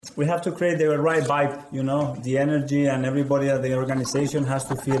we have to create the right vibe, you know, the energy, and everybody at the organization has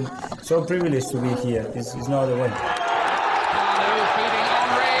to feel so privileged to be here. It's no other way.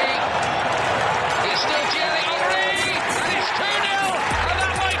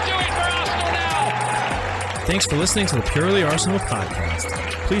 Thanks for listening to the Purely Arsenal podcast.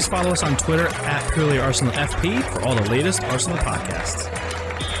 Please follow us on Twitter at Purely Arsenal FP for all the latest Arsenal podcasts.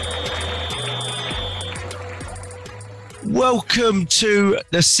 Welcome to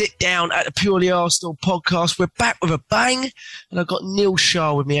the sit down at the Purely Arsenal podcast. We're back with a bang, and I've got Neil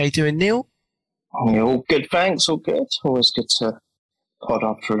Shah with me. How you doing, Neil? All good, thanks. All good. Always good to pod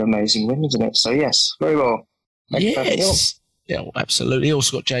after an amazing win, isn't it? So yes, very well. Yes. Yeah, well, absolutely.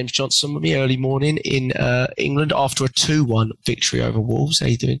 Also got James Johnson with me early morning in England after a 2-1 victory over Wolves. How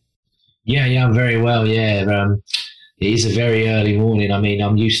you doing? Yeah, I'm very well. Yeah, it is a very early morning. I mean,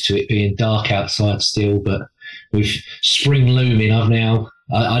 I'm used to it being dark outside still, but with spring looming,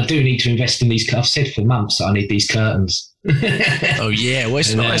 I do need to invest in these. I've said for months that I need these curtains. Oh yeah, well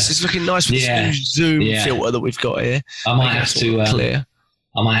it's nice. It's looking nice with this new Zoom filter that we've got here. I might have to clear.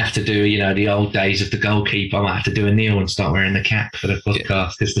 I might have to do, the old days of the goalkeeper. I might have to do a kneel and start wearing the cap for the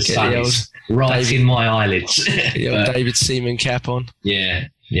podcast because the sun is right in my eyelids. David Seaman cap on. Yeah,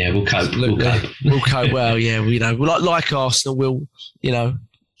 we'll cope. We'll cope. Well, yeah, like Arsenal, we'll,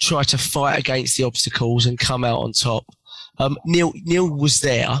 try to fight against the obstacles and come out on top. Neil was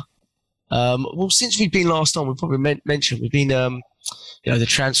there. Well, since we've been last on, we probably mentioned we've been, the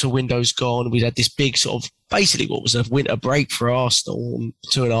transfer window's gone. We'd had this big sort of, basically what was a winter break for Arsenal,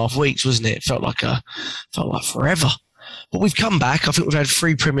 2.5 weeks, wasn't it? It felt like forever. But we've come back. I think we've had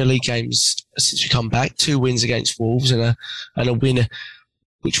 3 Premier League games since we come back, 2 wins against Wolves and a win,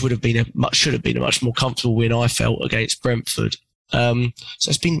 which should have been a much more comfortable win, I felt, against Brentford. So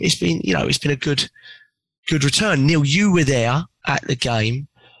it's been a good return. Neil, you were there at the game.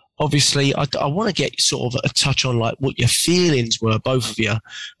 Obviously, I want to get sort of a touch on like what your feelings were, both of you,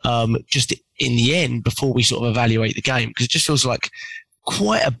 just in the end before we sort of evaluate the game, because it just feels like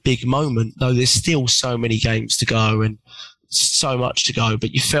quite a big moment, though there's still so many games to go and so much to go.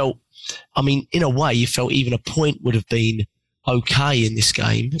 But you felt, in a way, you felt even a point would have been okay in this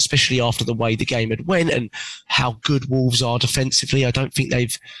game, especially after the way the game had went and how good Wolves are defensively. I don't think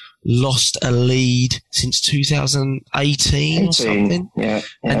they've lost a lead since 2018 or something. Yeah.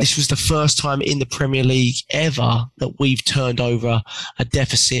 And this was the first time in the Premier League ever that we've turned over a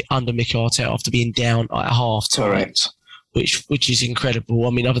deficit under Mikel Arteta after being down at half time. Correct. Which is incredible.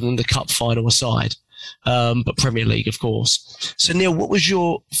 Other than the cup final aside. But Premier League, of course. So, Neil, what was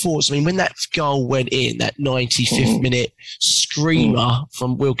your thoughts? When that goal went in, that 95th minute screamer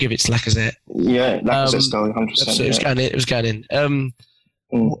from, we'll give it to Lacazette. Yeah, Lacazette's goal, 100%. It was going in.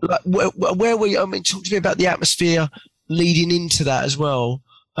 Where were you? Talk to me about the atmosphere leading into that as well,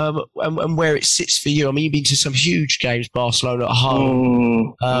 and where it sits for you. You've been to some huge games, Barcelona at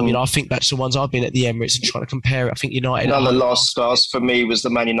home. I think that's the ones I've been at the Emirates and trying to compare it. I think United. None of the last stars for me was the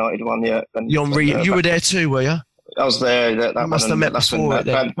Man United one. Yeah, you were there too, were you? I was there. That must have met before.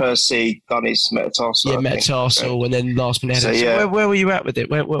 Van Persie done his metatarsal. Yeah, metatarsal, and then last minute. So, where were you at with it?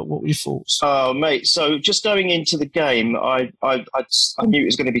 What were your thoughts? Oh, mate. So just going into the game, I knew it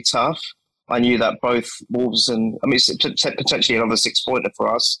was going to be tough. I knew that both Wolves and it's potentially another 6-pointer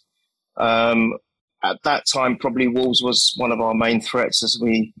for us. At that time, probably Wolves was one of our main threats, as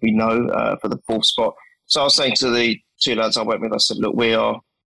we know, for the 4th spot. So I was saying to the 2 lads I went with, I said, look, we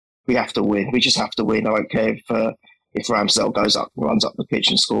have to win. We just have to win. I don't care if Ramsdale runs up the pitch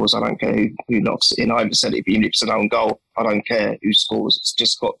and scores. I don't care who knocks it in. I even said even if it's an own goal, I don't care who scores. It's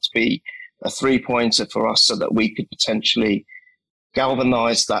just got to be a 3-pointer for us so that we could potentially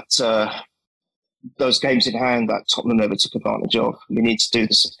galvanise that those games in hand that Tottenham never took advantage of. We need to do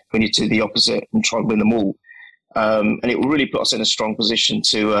this. We need to do the opposite and try and win them all. And it will really put us in a strong position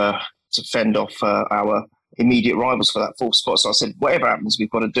to fend off our immediate rivals for that 4th spot. So I said, whatever happens, we've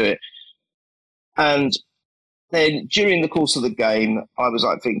got to do it. And then during the course of the game, I was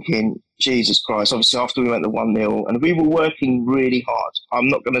thinking, Jesus Christ, obviously after we went the 1-0, and we were working really hard. I'm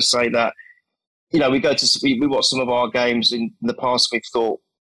not going to say that, we watch some of our games in the past, we've thought,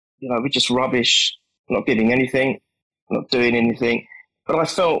 we're just rubbish, not giving anything, not doing anything. But I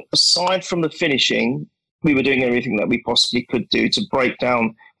felt, aside from the finishing, we were doing everything that we possibly could do to break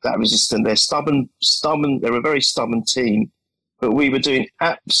down that resistance. They're stubborn. They're a very stubborn team, but we were doing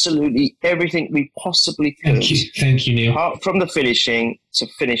absolutely everything we possibly could. Thank you, Neil. Apart from the finishing, to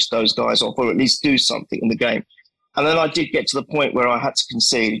finish those guys off, or at least do something in the game. And then I did get to the point where I had to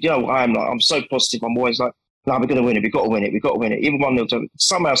concede. I'm so positive. I'm always like, no, we're going to win it. We've got to win it. We've got to win it. Even 1-0,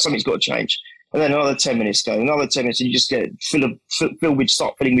 somehow something's got to change. And then another 10 minutes go, another 10 minutes, and you just get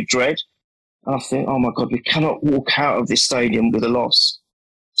start filling with dread. And I think, oh my God, we cannot walk out of this stadium with a loss.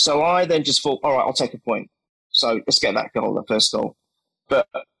 So I then just thought, all right, I'll take a point. So let's get that goal, the first goal. But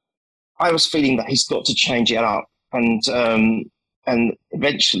I was feeling that he's got to change it up. And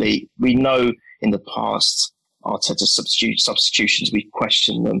eventually, we know in the past, Arteta's substitutions, we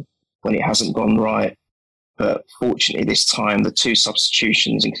question them when it hasn't gone right. But fortunately, this time, the 2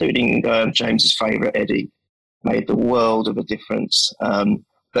 substitutions, including James's favourite, Eddie, made the world of a difference.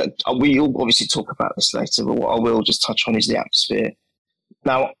 But we will obviously talk about this later, but what I will just touch on is the atmosphere.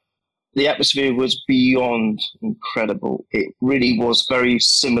 Now, the atmosphere was beyond incredible. It really was very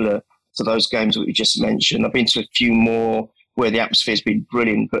similar to those games that we just mentioned. I've been to a few more where the atmosphere has been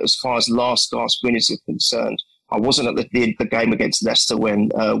brilliant, but as far as last gasp winners are concerned, I wasn't at the game against Leicester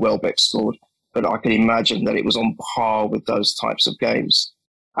when Welbeck scored, but I can imagine that it was on par with those types of games.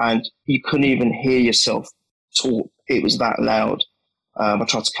 And you couldn't even hear yourself talk. It was that loud. I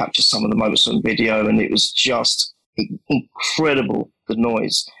tried to capture some of the moments on video, and it was just incredible, the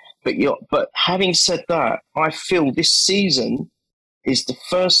noise. But having said that, I feel this season is the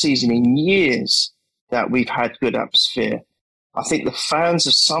first season in years that we've had good atmosphere. I think the fans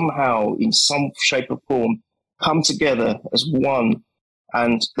have somehow, in some shape or form, come together as one,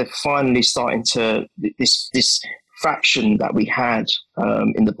 and they're finally starting to this fraction that we had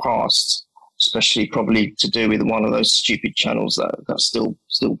in the past, especially probably to do with one of those stupid channels that's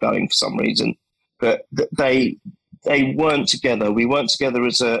still going for some reason. But they weren't together. We weren't together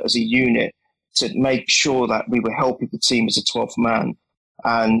as a unit to make sure that we were helping the team as a 12th man.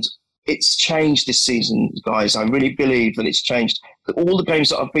 And it's changed this season, guys. I really believe that it's changed. All the games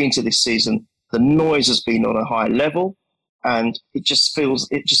that I've been to this season, the noise has been on a high level, and it just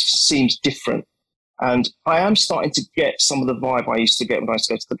seems different. And I am starting to get some of the vibe I used to get when I used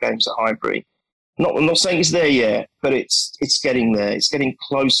to go to the games at Highbury. I'm not saying it's there yet, but it's getting there. It's getting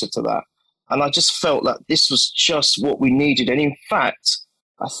closer to that. And I just felt that this was just what we needed. And in fact,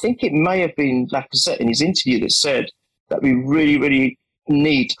 I think it may have been Lacazette in his interview that said that we really, really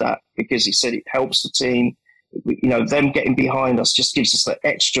need that, because he said it helps the team. Them getting behind us just gives us that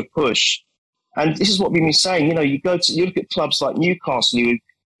extra push. And this is what we've been saying. You look at clubs like Newcastle,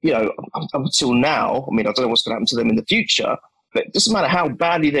 up until now, I don't know what's going to happen to them in the future, but it doesn't matter how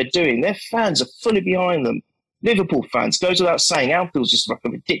badly they're doing, their fans are fully behind them. Liverpool fans, goes without saying, Anfield's just like a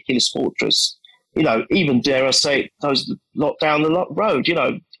ridiculous fortress. Even dare I say, those lot down the road,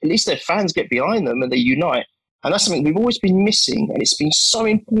 at least their fans get behind them and they unite. And that's something we've always been missing. And it's been so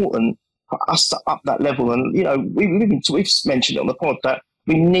important for us to up that level. And, we've mentioned it on the pod that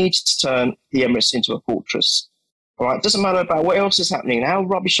we need to turn the Emirates into a fortress. All right. It doesn't matter about what else is happening and how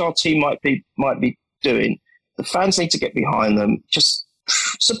rubbish our team might be doing. The fans need to get behind them. Just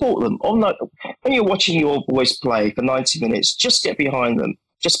support them. When you're watching your boys play for 90 minutes, just get behind them.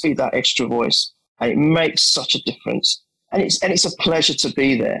 Just be that extra voice. And it makes such a difference. And it's a pleasure to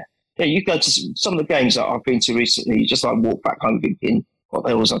be there. You go to some of the games that I've been to recently, you just walk back home thinking, what the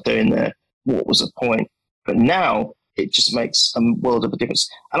hell was I doing there? What was the point? But now it just makes a world of a difference.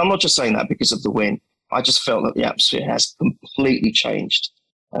 And I'm not just saying that because of the win. I just felt that the atmosphere has completely changed,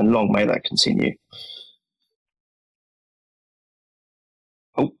 and long may that continue.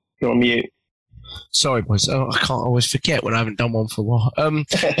 Oh, you're on mute. Sorry, boys. I can't always forget when I haven't done one for a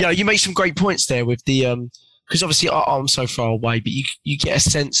while. You made some great points there with the because obviously I'm so far away, but you get a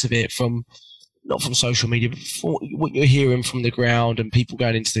sense of it from not from social media, but what you're hearing from the ground and people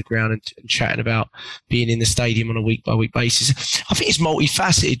going into the ground and chatting about being in the stadium on a week-by-week basis. I think it's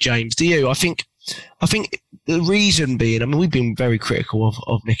multifaceted, James. Do you? I think the reason being, we've been very critical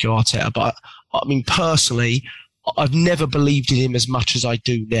of Mikel Arteta, but personally, I've never believed in him as much as I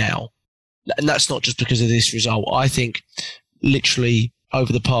do now. And that's not just because of this result. I think literally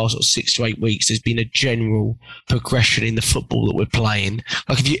over the past 6 to 8 weeks, there's been a general progression in the football that we're playing.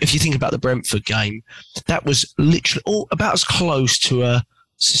 Like if you think about the Brentford game, that was literally about as close to a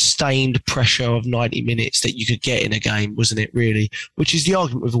sustained pressure of 90 minutes that you could get in a game, wasn't it, really? Which is the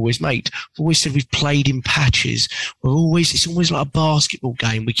argument we've always made. We've always said we've played in patches. It's always like a basketball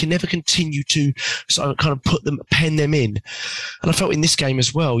game. We can never continue to kind of pen them in. And I felt in this game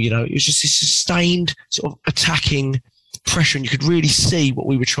as well, it was just this sustained sort of attacking pressure, and you could really see what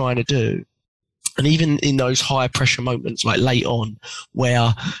we were trying to do. And even in those high pressure moments, like late on,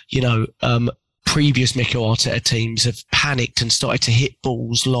 where, previous Mikel Arteta teams have panicked and started to hit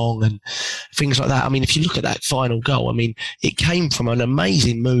balls long and things like that. If you look at that final goal, it came from an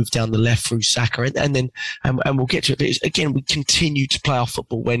amazing move down the left through Saka, and we'll get to it. But again, we continued to play our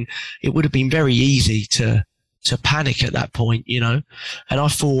football when it would have been very easy to panic at that point, And I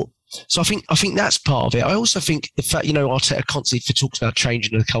thought So I think that's part of it. I also think the fact, Arteta constantly talks about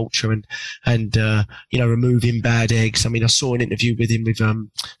changing the culture and removing bad eggs. I mean, I saw an interview with him with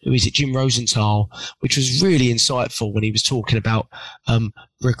who is it, Jim Rosenthal, which was really insightful when he was talking about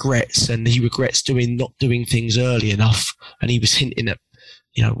regrets, and he regrets not doing things early enough, and he was hinting at,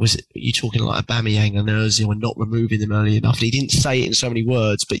 was it you talking like Aubameyang and Ozil and not removing them early enough? And he didn't say it in so many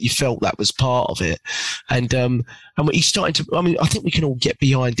words, but you felt that was part of it. And he's starting to. I mean, I think we can all get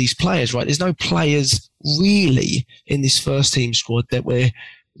behind these players, right? There's no players really in this first team squad that we're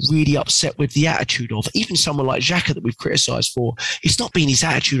really upset with the attitude of. Even someone like Xhaka that we've criticised for, it's not been his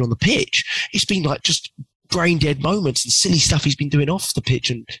attitude on the pitch. It's been like just brain dead moments and silly stuff he's been doing off the pitch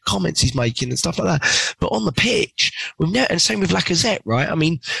and comments he's making and stuff like that. But on the pitch, and same with Lacazette, right? I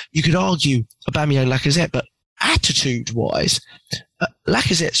mean, you could argue Aubameyang, Lacazette, but attitude-wise,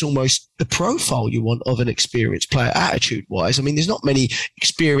 Lacazette's almost the profile you want of an experienced player, attitude-wise. I mean, there's not many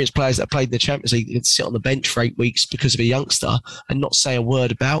experienced players that played in the Champions League that can sit on the bench for 8 weeks because of a youngster and not say a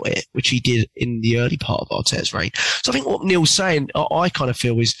word about it, which he did in the early part of Arteta's reign. So I think what Neil's saying, I kind of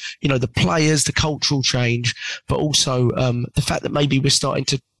feel is, the players, the cultural change, but also the fact that maybe we're starting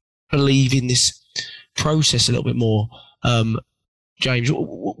to believe in this process a little bit more. James,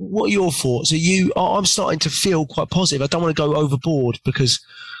 what are your thoughts? I'm starting to feel quite positive. I don't want to go overboard because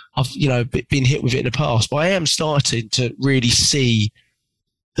I've, been hit with it in the past, but I am starting to really see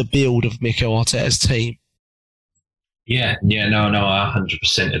the build of Mikel Arteta's team. No, I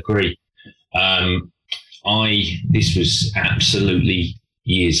 100% agree. This was absolutely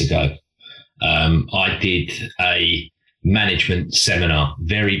years ago. I did a management seminar,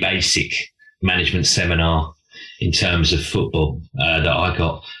 very basic management seminar in terms of football that I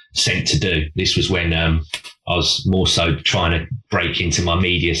got sent to do. This was when I was more so trying to break into my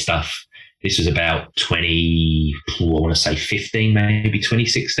media stuff. This was about 15, maybe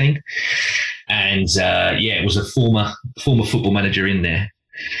 2016. And it was a former football manager in there.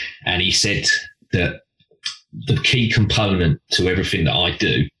 And he said that the key component to everything that I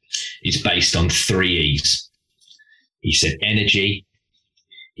do is based on 3 E's. He said energy,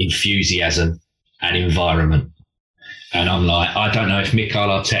 enthusiasm, and environment. And I'm like, I don't know if Mikel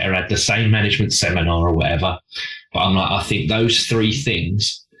Arteta had the same management seminar or whatever, but I'm like, I think those 3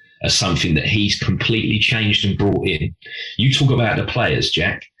 things are something that he's completely changed and brought in. You talk about the players,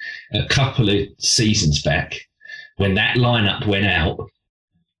 Jack. A couple of seasons back, when that lineup went out,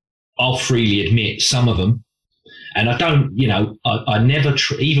 I'll freely admit some of them, and I don't, I never,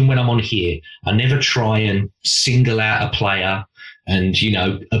 even when I'm on here, I never try and single out a player and,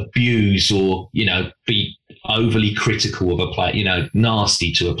 abuse or, be overly critical of a player,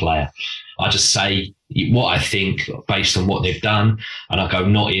 nasty to a player. I just say what I think based on what they've done, and I go,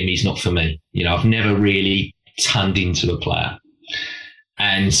 not him, he's not for me. I've never really turned into a player.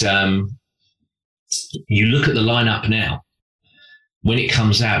 And you look at the lineup now, when it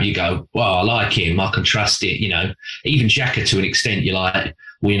comes out, you go, well, I like him, I can trust it. Even Xhaka to an extent, you're like,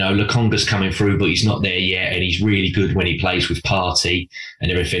 well, Lokonga's coming through, but he's not there yet, and he's really good when he plays with Partey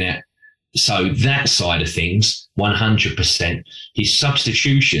and everything. So that side of things, 100%. His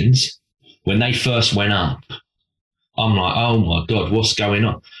substitutions, when they first went up, I'm like, oh my God, what's going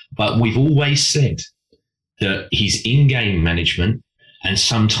on? But we've always said that his in-game management and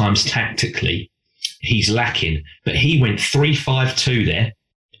sometimes tactically, he's lacking. But he went 3-5-2 there.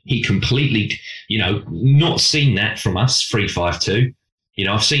 He completely, not seen that from us, 3-5-2.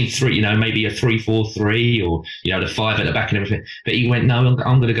 I've seen 3, maybe a 3-4-3 or, the 5 at the back and everything. But he went, no,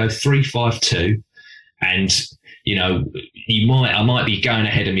 I'm going to go 3-5-2. And, I might be going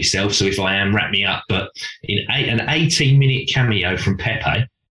ahead of myself. So if I am, wrap me up. But an 18-minute cameo from Pepe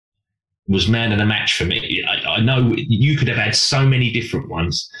was man of the match for me. I know you could have had so many different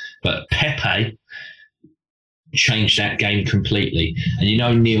ones, but Pepe changed that game completely.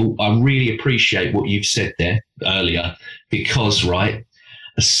 And, Neil, I really appreciate what you've said there earlier because, right,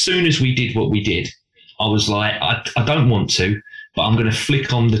 as soon as we did what we did, I was like, I don't want to, but I'm going to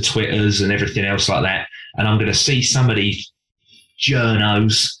flick on the Twitters and everything else like that, and I'm going to see some of these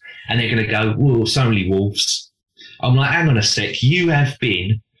journos, and they're going to go, well, it's only Wolves. I'm like, hang on a sec, you have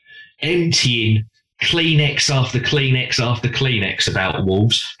been emptying Kleenex after Kleenex after Kleenex about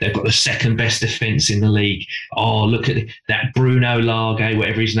Wolves. They've got the second best defence in the league. Oh, look at that Bruno Lage,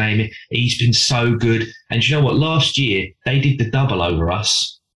 whatever his name is. He's been so good. And you know what? Last year, they did the double over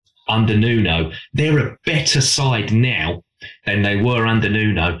us under Nuno. They're a better side now than they were under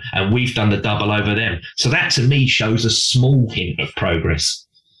Nuno, and we've done the double over them. So that, to me, shows a small hint of progress.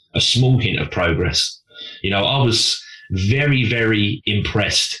 A small hint of progress. I was very, very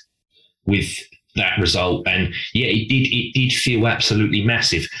impressed with that result. And yeah, it did feel absolutely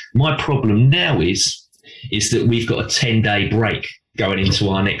massive. My problem now is that we've got a 10-day break going into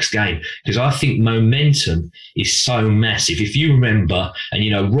our next game, because I think momentum is so massive. If you remember,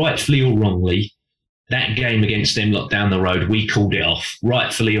 and rightfully or wrongly, that game against them lot down the road, we called it off,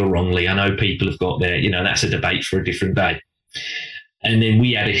 rightfully or wrongly. I know people have got their, that's a debate for a different day. And then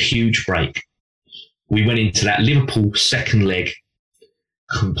we had a huge break. We went into that Liverpool second leg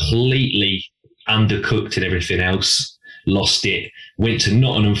completely undercooked and everything else, lost it, went to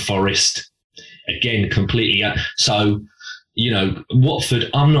Nottingham Forest, again, completely. So, Watford,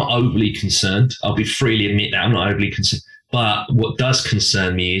 I'm not overly concerned. I'll be freely admit that I'm not overly concerned. But what does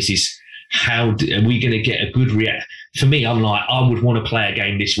concern me is how are we going to get a good react? For me, I'm like, I would want to play a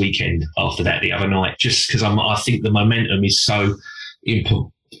game this weekend after that the other night, just because I think the momentum is so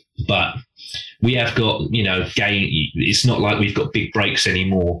important. But we have got, it's not like we've got big breaks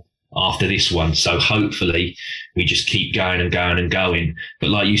anymore after this one. So hopefully we just keep going and going and going. But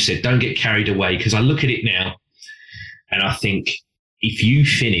like you said, don't get carried away, because I look at it now and I think if you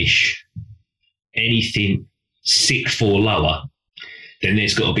finish anything 6th or lower, then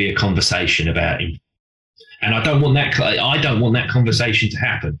there's got to be a conversation about him. And I don't want that conversation to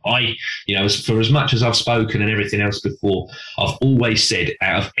happen. For as much as I've spoken and everything else before, I've always said,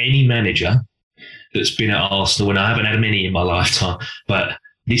 out of any manager that's been at Arsenal, and I haven't had many in my lifetime, but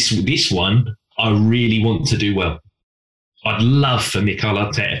this one, I really want to do well. I'd love for Mikel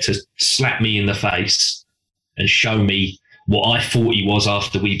Arteta to slap me in the face and show me what I thought he was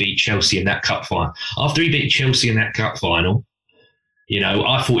after we beat Chelsea in that cup final. After he beat Chelsea in that cup final,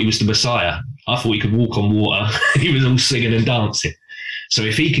 I thought he was the Messiah. I thought he could walk on water. He was all singing and dancing. So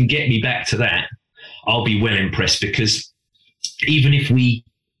if he can get me back to that, I'll be well impressed, because even if we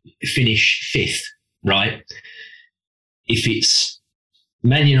finish 5th, right, if it's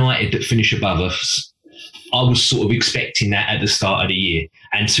Man United that finish above us, I was sort of expecting that at the start of the year.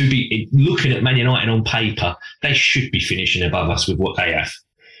 And to be looking at Man United on paper, they should be finishing above us with what they have.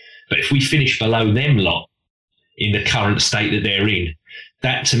 But if we finish below them lot in the current state that they're in,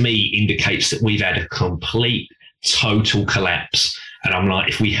 that to me indicates that we've had a complete, total collapse. And I'm like,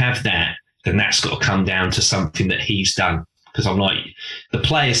 if we have that, then that's got to come down to something that he's done. Because I'm like, the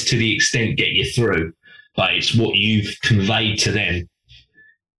players to the extent get you through, but it's what you've conveyed to them.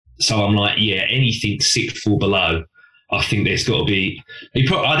 So I'm like, yeah, anything 6th or below, I think there's got to be.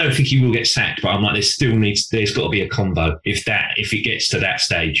 I don't think he will get sacked, but I'm like, there's got to be a convo if it gets to that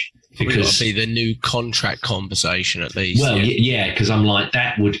stage. Because be the new contract conversation at least. Well, yeah, because I'm like,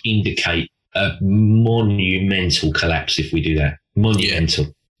 that would indicate a monumental collapse if we do that.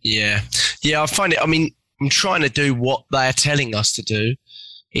 Monumental. Yeah. I find it. I mean, I'm trying to do what they're telling us to do,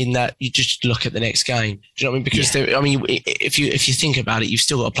 in that you just look at the next game. Do you know what I mean? Because if you think about it, you've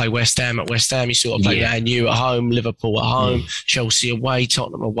still got to play West Ham at West Ham. You still got to play Man U at home, Liverpool at home, Chelsea away,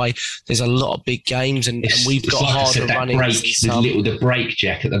 Tottenham away. There's a lot of big games, and we've got harder running. The break,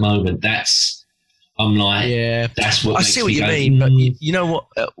 Jack, at the moment. I'm like, that's what I see what you mean. But you know what?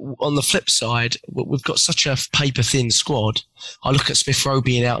 On the flip side, we've got such a paper thin squad. I look at Smith Rowe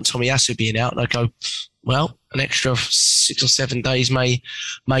being out and Tommy Asu being out, and I go, well, an extra 6 or 7 days may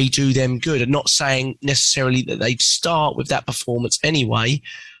do them good. And not saying necessarily that they'd start with that performance anyway,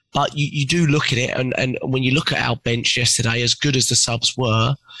 but you do look at it, and when you look at our bench yesterday, as good as the subs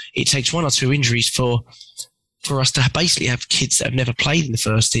were, it takes 1 or 2 injuries for us to basically have kids that have never played in the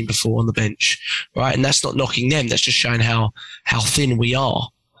first team before on the bench, right? And that's not knocking them. That's just showing how thin we are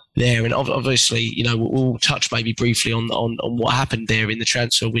there. And obviously, we'll touch maybe briefly on what happened there in the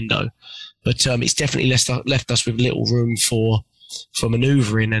transfer window. But it's definitely left us with little room for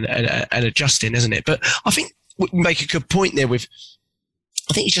manoeuvring and adjusting, isn't it? But I think we make a good point there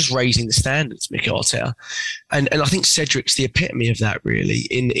I think he's just raising the standards, Mikel Arteta. And I think Cedric's the epitome of that, really,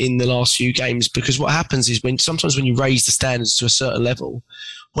 in the last few games, because what happens is sometimes when you raise the standards to a certain level,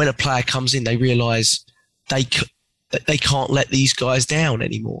 when a player comes in, they realise they can't let these guys down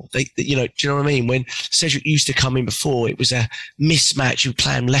anymore. Do you know what I mean? When Cedric used to come in before, it was a mismatch. You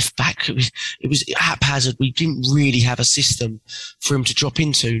play him left back. It was haphazard. We didn't really have a system for him to drop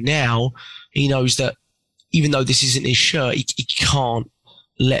into. Now he knows that even though this isn't his shirt, he can't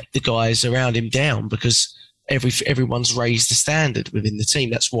let the guys around him down, because everyone's raised the standard within the team.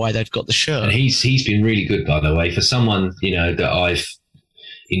 That's why they've got the shirt. And he's been really good, by the way, for someone that I've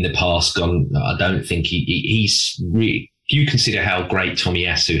in the past gone. I don't think he's really. If you consider how great Tommy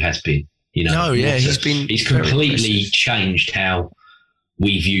Asu has been, he's completely changed how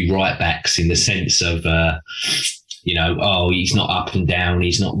we view right backs, in the sense of he's not up and down,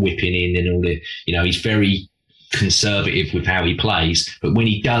 he's not whipping in and all the he's very conservative with how he plays, but when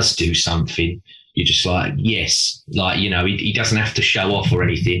he does do something, you're just like, yes, like, you know, he doesn't have to show off or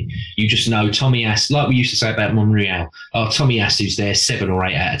anything. You just know Tomiyasu, like we used to say about Monreal, Tomiyasu's there, 7 or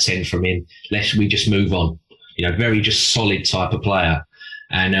 8 out of 10 from him. We just move on. You know, very just solid type of player.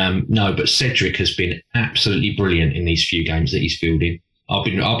 And but Cedric has been absolutely brilliant in these few games that he's fielded. I've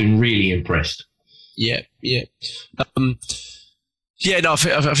been really impressed. Yeah. I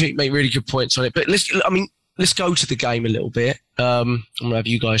think you make really good points on it. But let's go to the game a little bit. I'm gonna have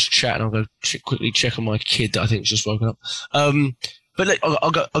you guys chat, and I'll go quickly check on my kid that I think's just woken up. But look,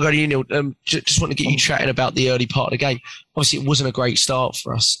 I'll go to you, Neil. Just want to get you chatting about the early part of the game. Obviously, it wasn't a great start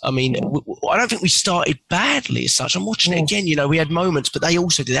for us. I mean, I don't think we started badly as such. I'm watching it again. You know, we had moments, but they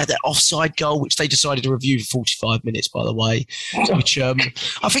also did. They had that offside goal, which they decided to review for 45 minutes, by the way. Which I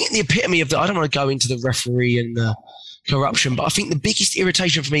think the epitome of I don't want to go into the referee and the corruption, but I think the biggest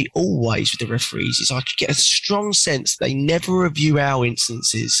irritation for me always with the referees is I could get a strong sense they never review our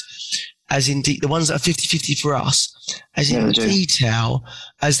instances as indeed the ones that are 50-50 for us, as in detail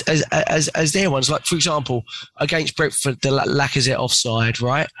as their ones. Like, for example, against Brentford, the Lacazette offside,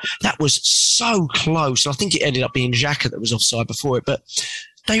 right? That was so close. And I think it ended up being Xhaka that was offside before it, but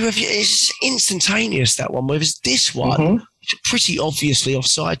they review it's instantaneous, that one. Whereas this one, pretty obviously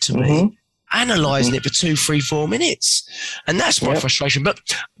offside to me. Analysing it for 2, 3, 4 minutes. And that's my frustration. But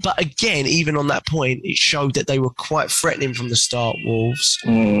again, even on that point, it showed that they were quite threatening from the start, Wolves.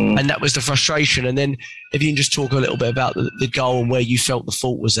 And that was the frustration. And then if you can just talk a little bit about the goal and where you felt the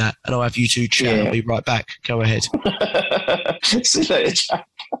fault was at, and I'll have you two chat. I'll be right back. Go ahead. See you later, Jack.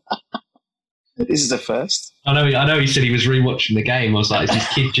 This is the first. I know. He said he was rewatching the game. I was like, has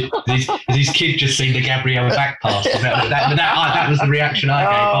his kid just seen the Gabriel back pass? That was the reaction I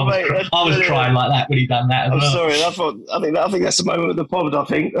gave. I was crying like that when he done that. I'm sorry. I think that's the moment of the pod. I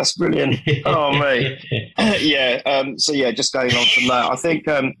think that's brilliant. Oh mate. Just going on from that, I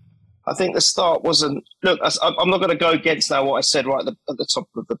think the start wasn't. Look, I'm not going to go against now what I said right at the top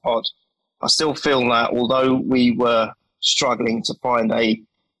of the pod. I still feel that although we were struggling to find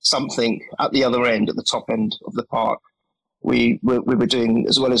something at the other end, at the top end of the park, we were doing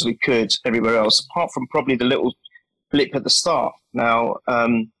as well as we could everywhere else, apart from probably the little blip at the start. Now,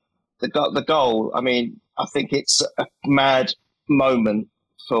 the goal, I mean, I think it's a mad moment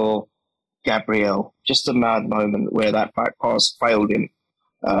for Gabriel, just a mad moment where that back pass failed him.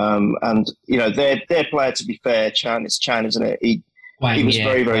 And, you know, their player, to be fair, Chan, isn't it? He was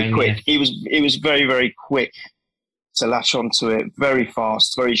very, very quick. He was very, very quick to latch onto it, very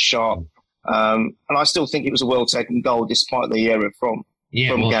fast, very sharp. And I still think it was a well-taken goal despite the error from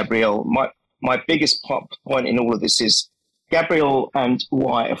Gabriel. My biggest point in all of this is Gabriel and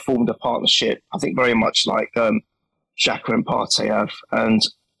White have formed a partnership, I think very much like Xhaka and Partey have, and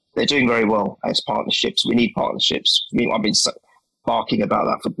they're doing very well as partnerships. We need partnerships. I've been barking about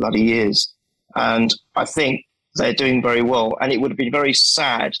that for bloody years. And I think they're doing very well. And it would have been very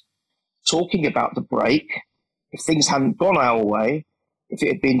sad talking about the break if things hadn't gone our way, if it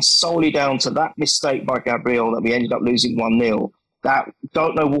had been solely down to that mistake by Gabriel that we ended up losing 1-0,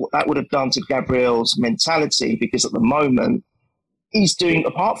 don't know what that would have done to Gabriel's mentality, because at the moment, he's doing,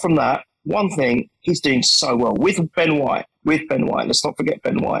 apart from that, one thing, he's doing so well with Ben White. Let's not forget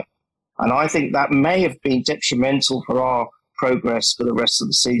Ben White. And I think that may have been detrimental for our progress for the rest of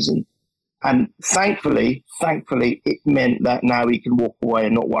the season. And thankfully, it meant that now he can walk away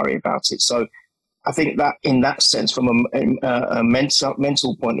and not worry about it. So I think that in that sense, from a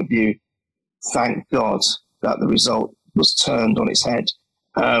mental point of view, thank God that the result was turned on its head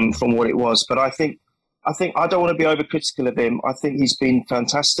from what it was. But I think I don't want to be overcritical of him. I think he's been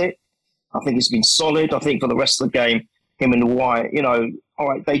fantastic. I think he's been solid. I think for the rest of the game, him and White, you know, all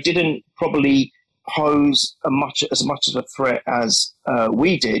right, they didn't probably pose as much of a threat as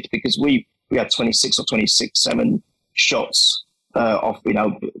we did, because we had 26 or 7 shots. Off, you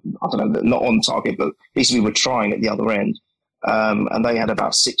know, I don't know, not on target, but at least we were trying at the other end. And they had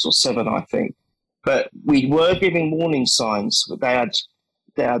about 6 or 7, I think. But we were giving warning signs. They had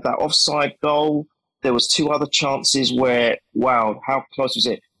that offside goal. There was 2 other chances where, wow, how close was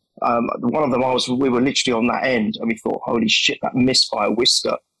it? One of them, we were literally on that end, and we thought, holy shit, that missed by a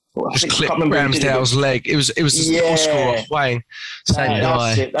whisker. Just clipped Ramsdale's leg. It was the goal scorer off Wayne.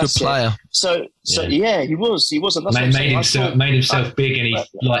 Good player. So yeah, he was. Made himself big, and he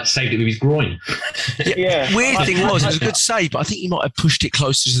saved it with his groin. Weird thing was, it was a good save, but I think he might have pushed it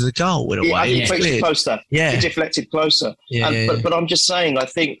closer to the goal in a way. He deflected closer. But I'm just saying, I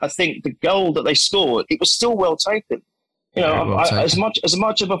think the goal that they scored, it was still well taken. You know, as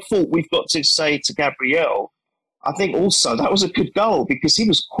much of a fault we've got to say to Gabriel, I think also that was a good goal because he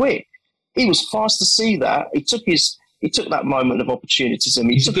was quick. He was fast to see that. He took his took that moment of opportunism.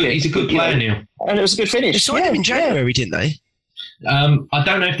 He's a good player, Neil. And it was a good finish. They signed him in January, didn't they? I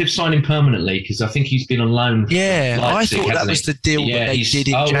don't know if they've signed him permanently because I think he's been on loan. Yeah, Leipzig, I thought that was the deal that they did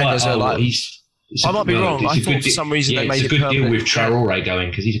in January. I might be wrong. I thought for some reason they made it permanent. It's a good deal with Traore going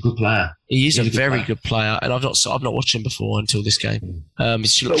because he's a good player. He is a very good player, and I've not watched him before until this game. But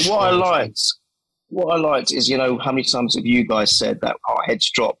what I liked is, how many times have you guys said that our heads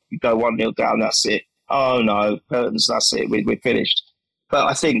drop, you go 1-0 down, that's it. Oh no, curtains, that's it, we're finished. But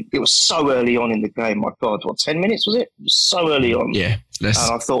I think it was so early on in the game. My God, 10 minutes was it? It was so early on. Yeah. And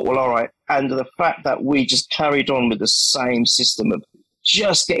I thought, well, all right. And the fact that we just carried on with the same system of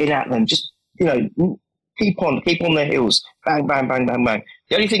just getting at them, just, keep on their heels. Bang, bang, bang, bang, bang.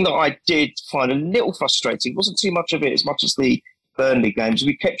 The only thing that I did find a little frustrating, wasn't too much of it as much as the Burnley games.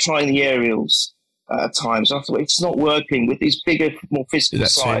 We kept trying the aerials at times. I thought it's not working with these bigger, more physical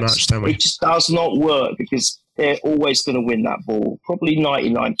sides. It just does not work because they're always going to win that ball, probably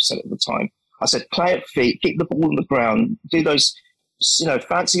 99% of the time. I said, play at feet, keep the ball on the ground, do those,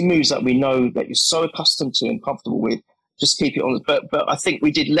 fancy moves that we know that you're so accustomed to and comfortable with. Just keep it on. But I think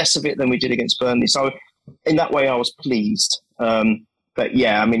we did less of it than we did against Burnley. So in that way, I was pleased. But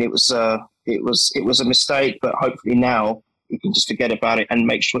yeah, I mean, it was a mistake. But hopefully now he can just forget about it and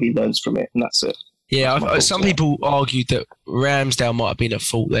make sure he learns from it, and that's it. Yeah, some people argued that Ramsdale might have been at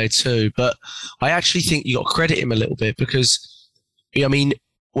fault there too, but I actually think you got to credit him a little bit because, I mean,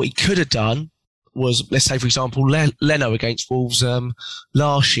 what he could have done was, let's say, for example, Leno against Wolves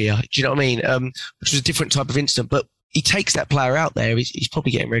last year. Do you know what I mean? Which was a different type of incident, but he takes that player out there. He's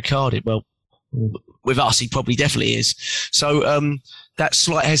probably getting red carded. Well, with us, he probably definitely is. So that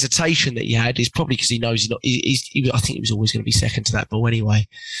slight hesitation that he had is probably because he knows he's not. I think he was always going to be second to that ball anyway.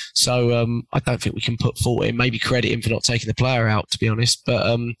 So I don't think we can put fault in. Maybe credit him for not taking the player out, to be honest. But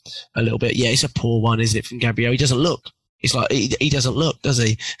a little bit, yeah, it's a poor one, isn't it, from Gabriel? He doesn't look. It's like he doesn't look, does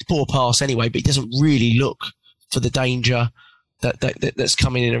he? It's a poor pass anyway, but he doesn't really look for the danger that's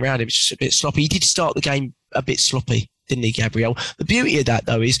coming in around him. It's just a bit sloppy. He did start the game a bit sloppy, didn't he, Gabriel? The beauty of that,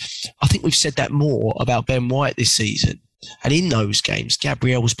 though, is I think we've said that more about Ben White this season. And in those games,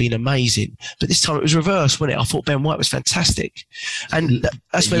 Gabriel's been amazing. But this time it was reversed, wasn't it? I thought Ben White was fantastic. And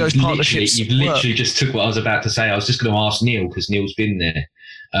that's where those partnerships You've literally just took what I was about to say. I was just going to ask Neil, because Neil's been there.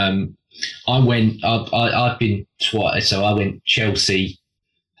 I've been twice. So I went Chelsea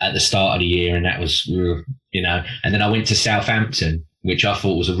at the start of the year, and that was, and then I went to Southampton, which I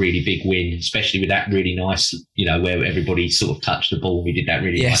thought was a really big win, especially with that really nice, where everybody sort of touched the ball. We did that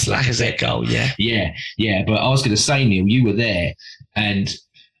really nice. Yes, Lacazette goal, yeah. Yeah. But I was going to say, Neil, you were there, and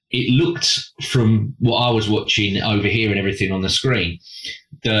it looked from what I was watching over here and everything on the screen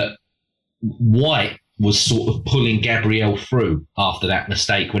that White was sort of pulling Gabriel through after that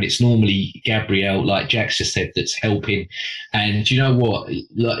mistake, when it's normally Gabriel, like Jack's just said, that's helping. And you know what?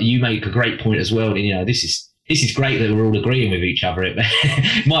 Like, you make a great point as well. And, this is great that we're all agreeing with each other. It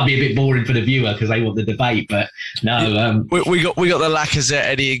might be a bit boring for the viewer because they want the debate, but no. We got the Lacazette,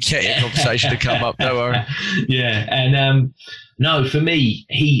 Eddie and Ketty conversation to come up. Don't worry. Yeah, and no, for me,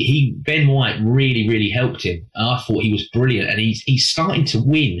 Ben White really, really helped him. I thought he was brilliant, and he's starting to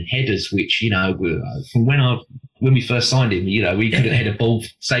win headers, which from when we first signed him, we couldn't head a ball to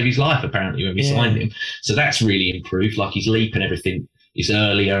save his life apparently when we signed him. So that's really improved. Like, his leap and everything is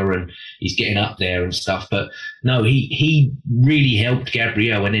earlier, and he's getting up there and stuff. But no, he really helped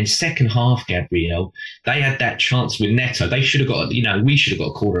Gabriel. And then second half, Gabriel, they had that chance with Neto. They should have got, we should have got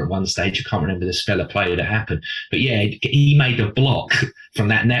a corner at one stage. I can't remember the spell of play that happened. But yeah, he made a block from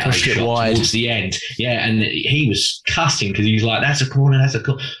that Neto shot towards the end. Yeah, and he was cussing because he was like, that's a corner, that's a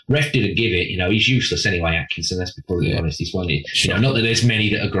corner. Ref didn't give it. He's useless anyway, Atkinson. Let's be brutally honest. He's one. Not that there's many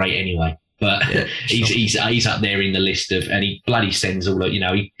that are great anyway. But he's up there in the list of, and he bloody sends all of,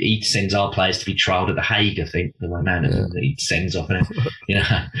 he sends our players to be trialled at The Hague, I think, the man that he sends off,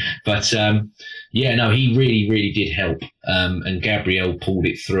 But he really, really did help. And Gabriel pulled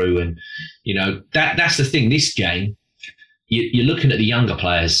it through, and that's the thing. This game, you're looking at the younger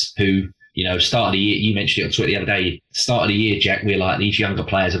players who, start of the year. You mentioned it on Twitter the other day. Start of the year, Jack. We're like, these younger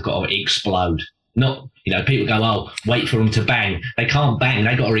players have got to explode. Not, people go, oh, wait for them to bang. They can't bang.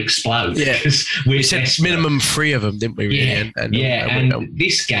 They got to explode. Yeah, we said minimum 3 of them, didn't we? Really? And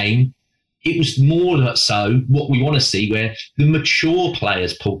this game, it was more so what we want to see, where the mature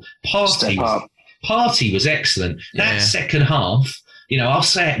players pull. Partey was excellent. That second half, I'll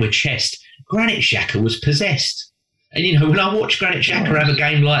say it with chest. Granit Xhaka was possessed, and when I watch Granit Xhaka have a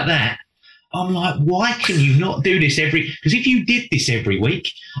game like that, I'm like, why can you not do this because if you did this every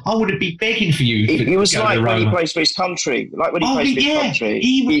week, I would be begging for you. It was like when he plays for his country. Like when he plays for his country.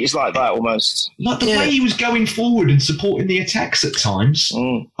 It's like that almost. Like the way he was going forward and supporting the attacks at times.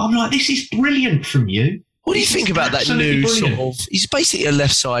 I'm like, this is brilliant from you. What do you think about that new sort of... He's basically a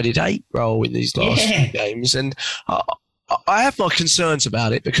left-sided 8 role in these last few games. And I have my concerns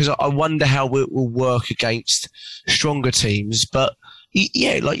about it because I wonder how it will work against stronger teams. But,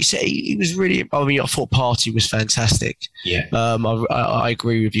 like you said, he was really... I mean, I thought Partey was fantastic. Yeah. I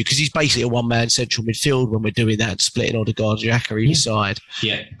agree with you because he's basically a one-man central midfield when we're doing that, splitting Odegaard and Xhaka either side.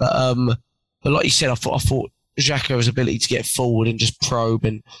 Yeah. But like you said, I thought Xhaka's ability to get forward and just probe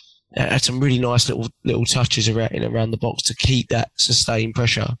and had some really nice little touches around the box to keep that sustained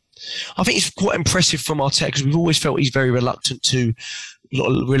pressure. I think it's quite impressive from Arteta because we've always felt he's very reluctant to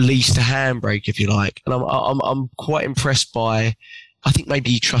release the handbrake, if you like. And I'm quite impressed by. I think maybe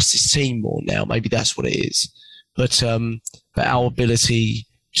he trusts his team more now. Maybe that's what it is. But our ability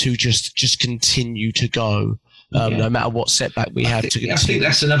to just continue to go, no matter what setback we have. I think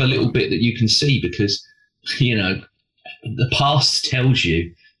that's another little bit that you can see because the past tells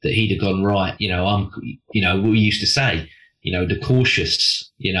you that he'd have gone right. What we used to say, the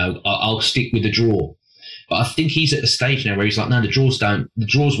cautious, I'll stick with the draw. But I think he's at the stage now where he's like, no, the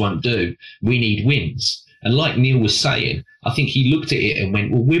draws won't do. We need wins. And like Neil was saying, I think he looked at it and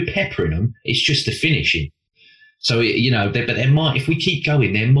went, well, we're peppering them. It's just the finishing. So, but there might, if we keep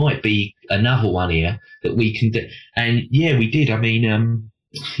going, there might be another one here that we can do. And yeah, we did. I mean,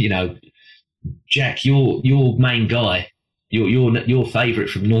 Jack, your main guy, your favourite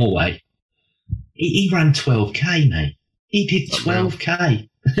from Norway, he ran 12k, mate. He did 12k.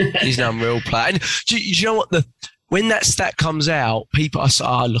 He's an unreal player. And do you know what? When that stat comes out, people look at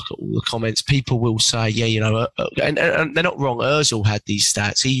all the comments. People will say, and they're not wrong. Ozil had these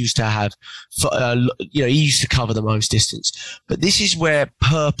stats. He used to have, he used to cover the most distance. But this is where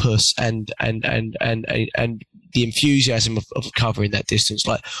purpose and the enthusiasm of covering that distance,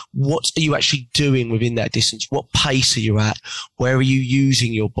 like what are you actually doing within that distance? What pace are you at? Where are you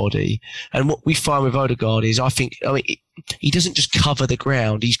using your body? And what we find with Odegaard is, he doesn't just cover the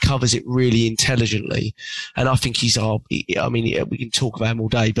ground; he covers it really intelligently. And I think we can talk about him all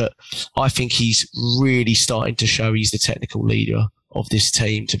day, but I think he's really starting to show he's the technical leader of this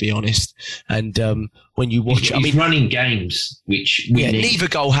team, to be honest. And when you watch, he's running games, which neither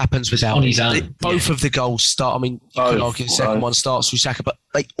goal happens without on his own. Both of the goals start. I mean, you could argue the second one starts through Saka, but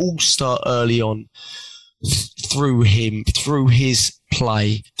they all start early on through him, through his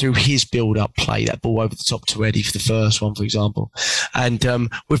play, through his build-up play. That ball over the top to Eddie for the first one, for example, and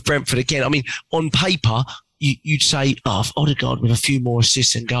with Brentford again. I mean, on paper, you'd say, Odegaard with a few more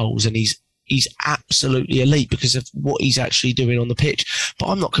assists and goals, and he's absolutely elite because of what he's actually doing on the pitch. But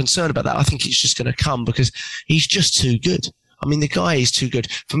I'm not concerned about that. I think it's just going to come because he's just too good. I mean, the guy is too good.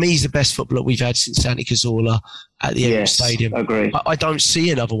 For me, he's the best footballer we've had since Santi Cazorla at the Emirates Stadium. I agree. I don't see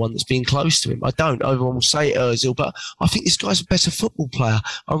another one that's been close to him. I don't. Everyone will say Ozil, but I think this guy's a better football player.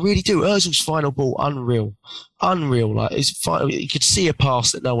 I really do. Ozil's final ball, unreal. Like, you could see a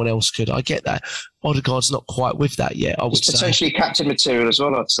pass that no one else could. I get that. Odegaard's not quite with that yet, I would say. Potentially captain material as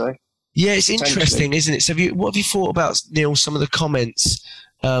well, I'd say. Yeah, it's interesting, isn't it? So what have you thought about, Neil, some of the comments?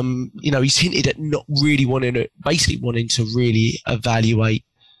 He's hinted at not really wanting to really evaluate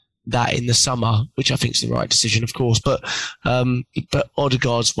that in the summer, which I think is the right decision, of course. But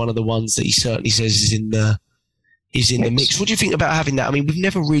Odegaard's one of the ones that he certainly says is in the mix. What do you think about having that? I mean, we've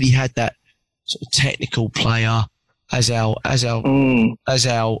never really had that sort of technical player as our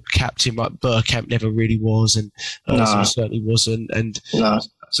captain. Like Bergkamp never really was, and Ozil certainly wasn't. And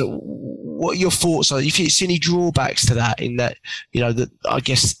so, what are your thoughts on? If you see any drawbacks to that, in that the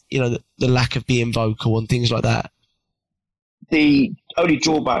lack of being vocal and things like that. The only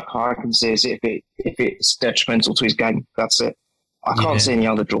drawback I can see is if it's detrimental to his game. That's it. I can't see any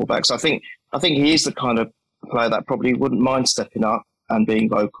other drawbacks. I think he is the kind of player that probably wouldn't mind stepping up and being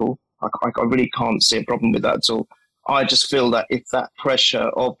vocal. I really can't see a problem with that at all. I just feel that if that pressure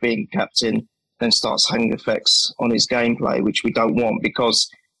of being captain then starts having effects on his gameplay, which we don't want, because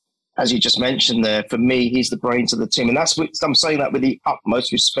as you just mentioned there, for me, he's the brains of the team. And I'm saying that with the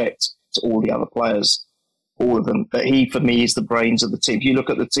utmost respect to all the other players, all of them. But he, for me, is the brains of the team. If you look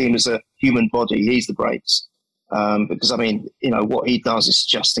at the team as a human body, he's the brains. Because, I mean, what he does is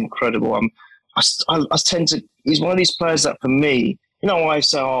just incredible. He's one of these players that, for me, I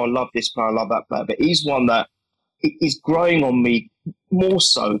say, I love this player, I love that player. But he's one that is growing on me more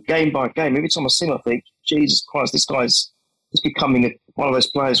so, game by game. Every time I see him, I think, Jesus Christ, this guy's becoming one of those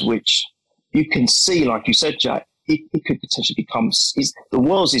players which you can see, like you said, Jack, he could potentially become, the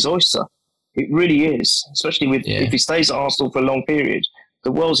world's his oyster. It really is, especially if he stays at Arsenal for a long period.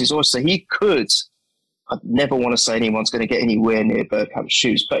 The world's his oyster. He could. I'd never want to say anyone's going to get anywhere near Bergkamp's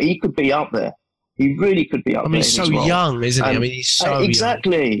shoes, but he could be up there. He really could be up there. I mean, he's so young, isn't he? I mean, he's so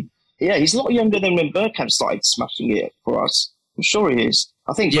exactly. Young. Yeah, he's not younger than when Bergkamp started smashing it for us. I'm sure he is.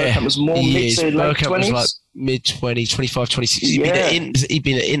 I think Bergkamp was more mid to late 20s. Was like mid-20s, 25, 26. He'd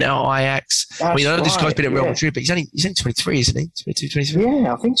been at Inter, Ajax. I mean, I know this guy's been at Real Madrid, but he's only 23, isn't he? 22, 23?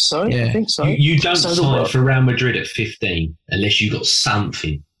 Yeah, I think so. Yeah. I think so. You don't sign for Real Madrid at 15 unless you've got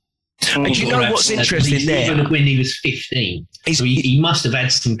something. And you know what's interesting there? Even when he was 15. So he must have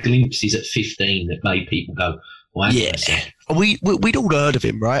had some glimpses at 15 that made people go, well, we'd all heard of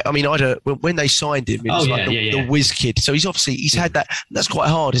him, right? I mean, when they signed him, it was the whiz kid. So he's had that. That's quite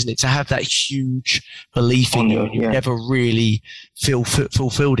hard, isn't it, to have that huge belief in you? You've never really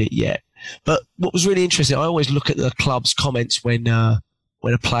fulfilled it yet. But what was really interesting, I always look at the club's comments when a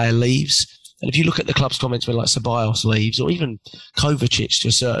player leaves. And if you look at the club's comments when like Ceballos leaves, or even Kovacic to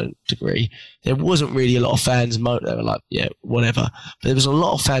a certain degree, there wasn't really a lot of fans. They were like, yeah, whatever. But there was a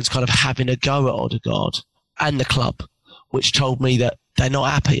lot of fans kind of having a go at Odegaard and the club, which told me that they're not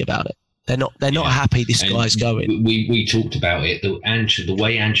happy about it. They're not happy this guy's going. We talked about it. The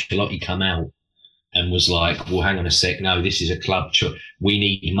way Ancelotti come out and was like, well, hang on a sec. No, this is a club. We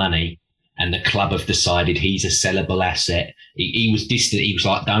need money. And the club have decided he's a sellable asset. He was distant. He was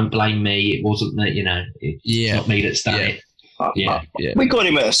like, don't blame me. It wasn't that, it's not me that's done it. We got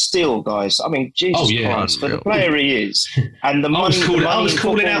him at a steal, guys. I mean, Jesus Christ, for the player he is. And the money. I was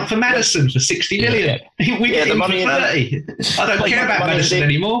calling out for Maddison for 60 million. We get the money for 30. I don't care about Maddison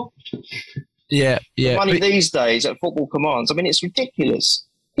anymore. The money these days at Football Commands, I mean, it's ridiculous.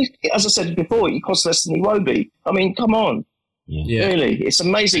 As I said before, he costs less than Iwobi. I mean, come on. Yeah. Really, it's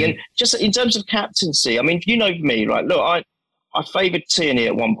amazing. And just in terms of captaincy, I mean, you know me, right? Look, I favoured Tierney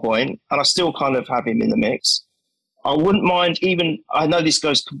at one point, and I still kind of have him in the mix. I wouldn't mind I know this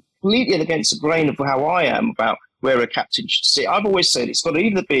goes completely against the grain of how I am about where a captain should sit. I've always said it's got to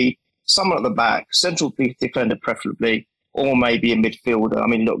either be someone at the back, central defender preferably, or maybe a midfielder. I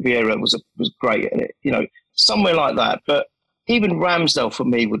mean, look, Vieira was great at it, somewhere like that. But even Ramsdale for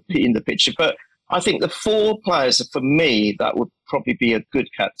me would be in the picture. But I think the four players for me that would probably be a good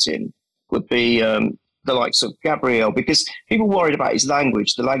captain would be the likes of Gabriel, because people worried about his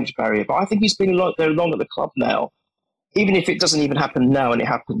language, the language barrier. But I think he's been there long at the club now. Even if it doesn't even happen now and it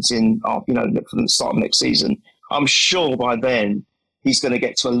happens from the start of next season, I'm sure by then he's going to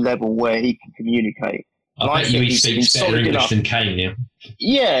get to a level where he can communicate. I bet he speaks better English than Kane now.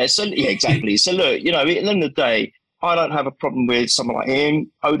 Yeah, exactly. So look, at the end of the day, I don't have a problem with someone like him,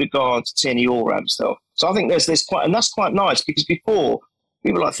 Odegaard, Tierney, or Ramsdale. So I think there's and that's quite nice, because before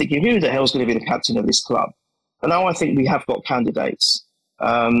people were like thinking, who the hell's going to be the captain of this club? And now I think we have got candidates.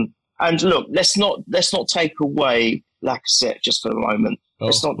 And look, let's not take away Lacazette just for the moment.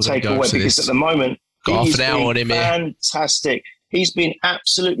 Let's not take away, because at the moment he's been fantastic. He's been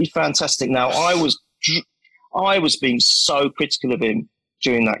absolutely fantastic. Now I was being so critical of him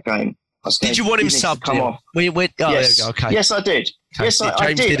during that game. Did you want him subbed? Come off. Yes. There we go. Okay. Yes, I did. Okay. Yes,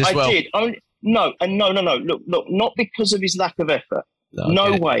 I did. As well. I did. No. Look, not because of his lack of effort.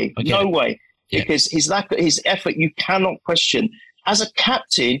 No way. Because his effort, you cannot question. As a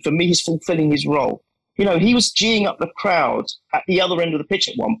captain, for me, he's fulfilling his role. He was geeing up the crowd at the other end of the pitch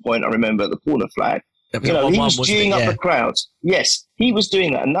at one point. I remember the corner flag. He was geeing up the crowd. Yes, he was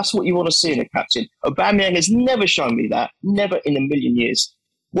doing that, and that's what you want to see in a captain. Aubameyang has never shown me that. Never in a million years.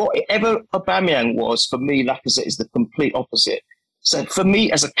 Whatever Aubameyang was, for me, Lacazette is the complete opposite. So for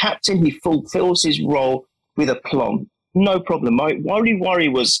me, as a captain, he fulfills his role with aplomb. No problem. My worry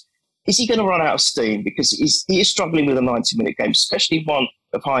was, is he going to run out of steam? Because he is struggling with a 90-minute game, especially one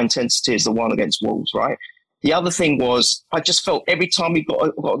of high intensity as the one against Wolves, right? The other thing was, I just felt every time we got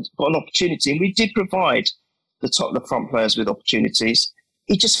an opportunity, and we did provide the front players with opportunities,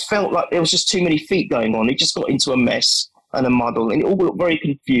 he just felt like there was just too many feet going on. He just got into a mess and a muddle, and it all looked very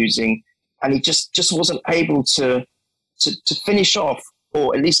confusing, and he just wasn't able to finish off,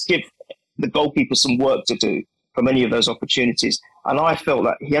 or at least give the goalkeeper some work to do from any of those opportunities. And I felt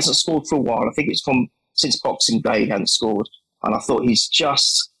that he hasn't scored for a while. I think it's since Boxing Day he hadn't scored, and I thought he's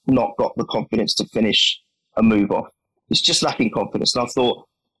just not got the confidence to finish a move off. He's just lacking confidence. And I thought,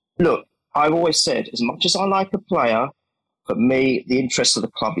 look, I've always said, as much as I like a player, for me, the interest of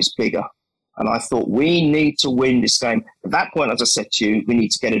the club is bigger. And I thought, we need to win this game. At that point, as I said to you, we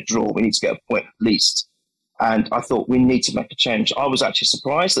need to get a draw. We need to get a point at least. And I thought, we need to make a change. I was actually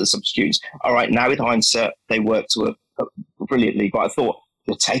surprised at the substitutes. All right, now with hindsight, they worked brilliantly. But I thought,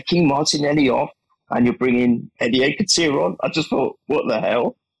 you're taking Martinelli off and you're bringing Eddie Nketiah on. I just thought, what the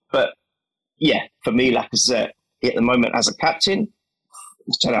hell? But yeah, for me, Lacazette at the moment as a captain,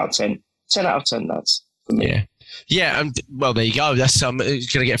 10 out of 10. 10 out of 10, that's for me. Yeah. Yeah, and well, there you go. That's he's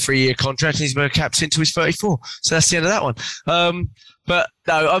going to get a 3-year contract, and he's going to captain until he's 34. So that's the end of that one. But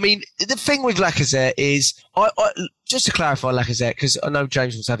no, I mean, the thing with Lacazette is, I just to clarify Lacazette, because I know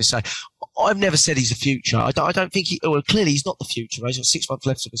James wants to have his say. I've never said he's the future. I don't think clearly he's not the future. Right? He's got 6 months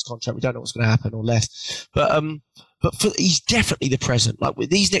left of his contract. We don't know what's going to happen or less. But he's definitely the present. Like with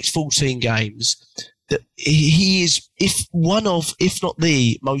these next 14 games, that he is, if not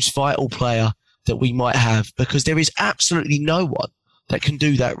the most vital player that we might have, because there is absolutely no one that can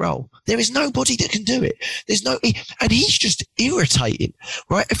do that role. There is nobody that can do it. And he's just irritating,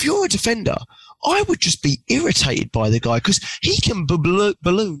 right? If you're a defender, I would just be irritated by the guy because he can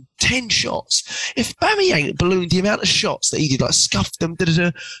balloon 10 shots. If Aubameyang ballooned the amount of shots that he did, like scuffed them,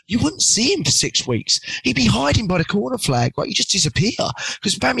 you wouldn't see him for 6 weeks. He'd be hiding by the corner flag, right? He'd just disappear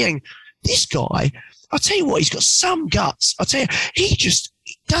because Aubameyang, this guy, I'll tell you what, he's got some guts. I'll tell you, he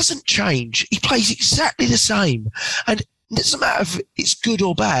doesn't change. He plays exactly the same. And it doesn't matter if it's good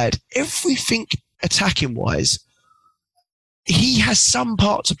or bad. Everything attacking wise, he has some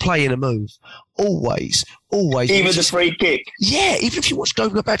part to play in a move. Always. Even the free kick. Yeah, even if you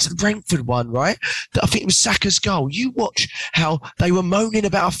go back to the Brentford one, right? I think it was Saka's goal. You watch how they were moaning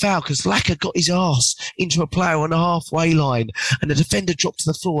about a foul because Laka got his arse into a player on the halfway line and the defender dropped to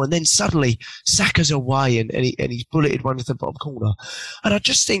the floor and then suddenly Saka's away and he's bulleted one to the bottom corner. And I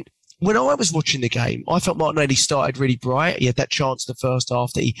just think, when I was watching the game, I felt Martinelli started really bright. He had that chance in the first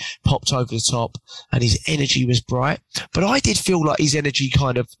half that he popped over the top and his energy was bright. But I did feel like his energy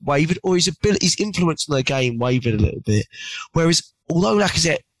kind of wavered, or his influence on the game wavered a little bit. Whereas, although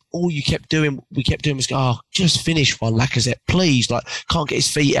Lacazette, all we kept doing was go, just finish one, Lacazette, please. Like, can't get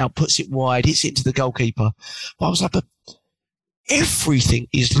his feet out, puts it wide, hits it into the goalkeeper. But I was like, but everything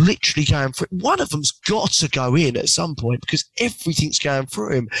is literally going through. One of them's got to go in at some point because everything's going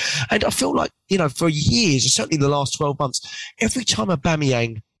through him. And I feel like, for years, certainly the last 12 months, every time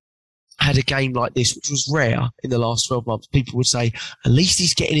Aubameyang had a game like this, which was rare in the last 12 months, people would say, at least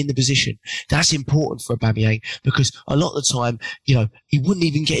he's getting in the position. That's important for Aubameyang because a lot of the time, he wouldn't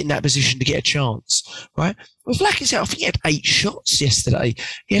even get in that position to get a chance, right? With Lacazette, I think he had 8 shots yesterday.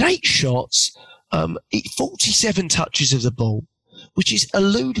 He had 8 shots, 47 touches of the ball, which is a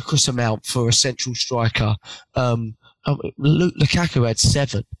ludicrous amount for a central striker. Lukaku had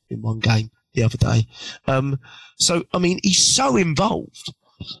 7 in one game the other day. So, I mean, he's so involved.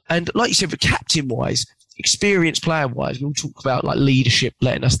 And like you said, for captain-wise, experienced player-wise, we all talk about like leadership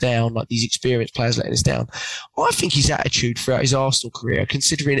letting us down, like these experienced players letting us down. I think his attitude throughout his Arsenal career,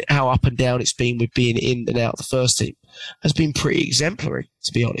 considering how up and down it's been with being in and out of the first team, has been pretty exemplary,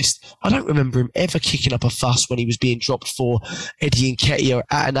 to be honest. I don't remember him ever kicking up a fuss when he was being dropped for Eddie Nketiah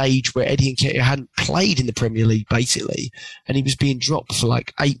at an age where Eddie Nketiah hadn't played in the Premier League, basically, and he was being dropped for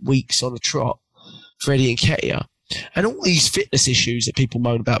like 8 weeks on a trot for Eddie Nketiah. And all these fitness issues that people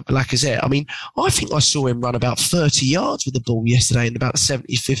moan about Lacazette, I mean, I think I saw him run about 30 yards with the ball yesterday in about the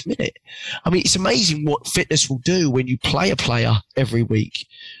 75th minute. I mean, it's amazing what fitness will do when you play a player every week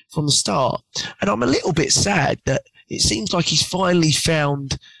from the start. And I'm a little bit sad that it seems like he's finally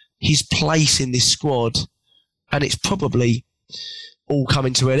found his place in this squad, and it's probably all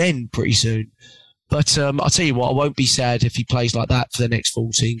coming to an end pretty soon. But I'll tell you what, I won't be sad if he plays like that for the next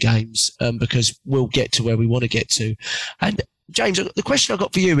 14 games because we'll get to where we want to get to. And James, the question I've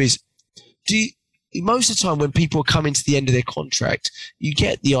got for you is, most of the time when people are coming to the end of their contract, you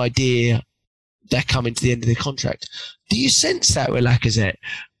get the idea they're coming to the end of their contract. Do you sense that with Lacazette?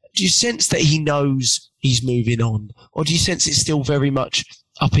 Do you sense that he knows he's moving on? Or do you sense it's still very much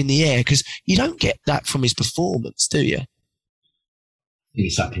up in the air? Because you don't get that from his performance, do you? I think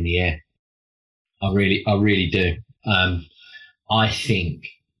it's up in the air. I really do. I think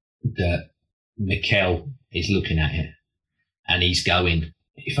that Mikel is looking at it and he's going,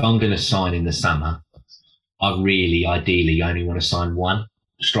 if I'm going to sign in the summer, I really ideally only want to sign 1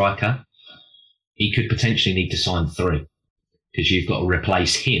 striker. He could potentially need to sign 3 because you've got to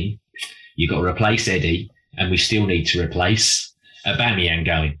replace him, you've got to replace Eddie, and we still need to replace Aubameyang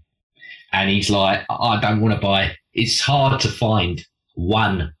going. And he's like, I don't want to buy. It's hard to find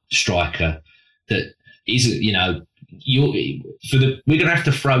 1 striker that is, we're going to have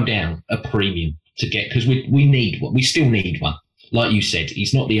to throw down a premium to get, because we need one. We still need one. Like you said,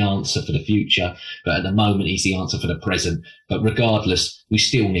 he's not the answer for the future, but at the moment he's the answer for the present. But regardless, we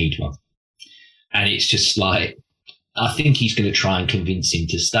still need one. And it's just like, I think he's going to try and convince him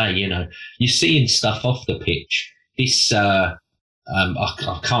to stay. You're seeing stuff off the pitch. This, I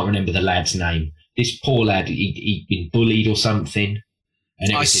can't remember the lad's name. This poor lad, he'd been bullied or something.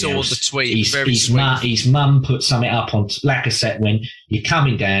 and I everything saw else. the tweet. His mum put something up on Lacazette when you're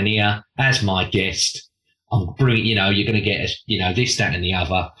coming down here as my guest. I'm bringing, you're going to get, this, that, and the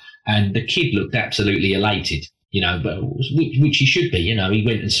other. And the kid looked absolutely elated, but which he should be. He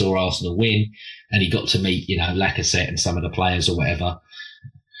went and saw Arsenal win, and he got to meet, Lacazette and some of the players or whatever.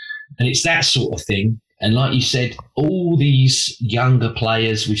 And it's that sort of thing. And like you said, all these younger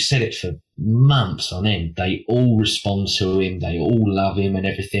players, we've said it for months on end, they all respond to him, they all love him and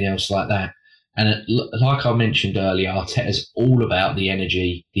everything else like that. And like I mentioned earlier, Arteta's all about the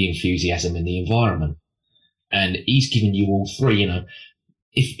energy, the enthusiasm and the environment. And he's given you all three,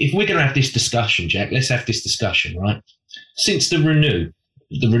 If we're going to have this discussion, Jack, let's have this discussion, right? Since the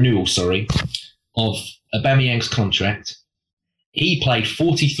renewal of Aubameyang's contract, he played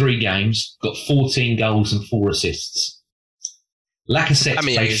 43 games, got 14 goals and 4 assists. Lacazette's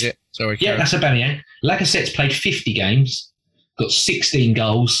Aubameyang, is it? Sorry, yeah, that's Aubameyang. Lacazette's played 50 games, got 16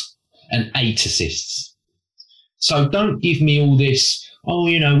 goals and 8 assists. So don't give me all this,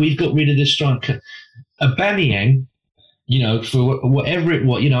 we've got rid of the striker. Aubameyang, for whatever it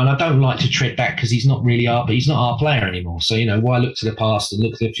was, and I don't like to tread back because he's not our player anymore. So, why look to the past and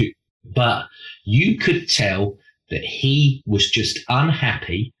look to the future? But you could tell that he was just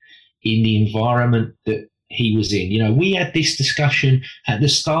unhappy in the environment that he was in. We had this discussion at the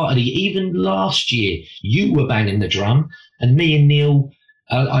start of even last year. You were banging the drum, and me and Neil,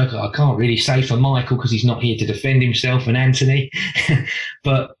 I can't really say for Michael because he's not here to defend himself, and Anthony,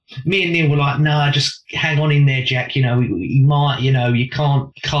 but me and Neil were like, no, just hang on in there, Jack. He might, you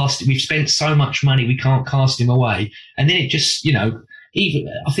can't cast. We've spent so much money, we can't cast him away. And then it just,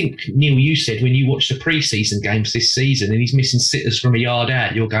 even I think, Neil, you said when you watched the pre-season games this season and he's missing sitters from a yard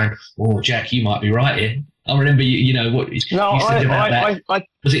out, you're going, oh, Jack, you might be right here. I remember what you said about that.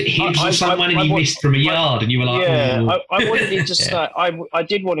 Was it Hibbs or someone and he missed from a yard and you were like, yeah, oh. I wanted him to stay. I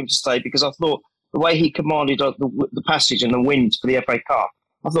did want him to stay because I thought the way he commanded the passage and the wind for the FA Cup,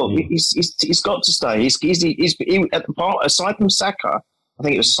 I thought he's got to stay. He's at the part aside from Saka. I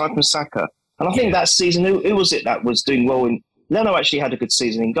think it was aside from Saka, and I think that season, who was it that was doing well? Leno actually had a good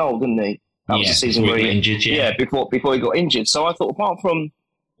season in goal, didn't he? That was the season where he got injured. Yeah, before he got injured. So I thought, apart from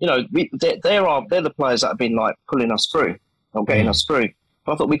they're the players that have been like pulling us through or getting us through.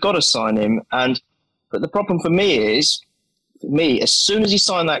 But I thought we've got to sign him. But the problem for me is, as soon as he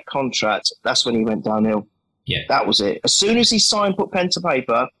signed that contract, that's when he went downhill. Yeah, that was it. As soon as he signed, put pen to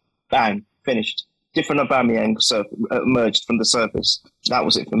paper, bang, finished. Different Aubameyang emerged from the surface. That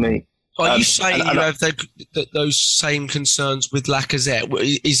was it for me. Are you saying you have those same concerns with Lacazette?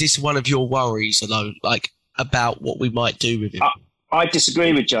 Is this one of your worries, though, about what we might do with him? I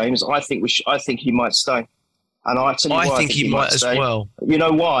disagree with James. I think he might stay, and I tell you why. I think he might as well. You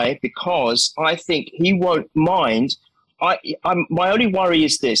know why? Because I think he won't mind. My only worry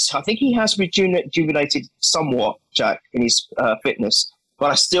is this. I think he has rejuvenated somewhat, Jack, in his fitness, but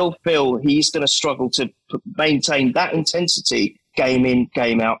I still feel he's going to struggle to maintain that intensity game in,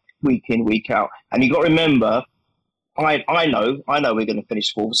 game out, week in, week out. And you've got to remember, I know we're going to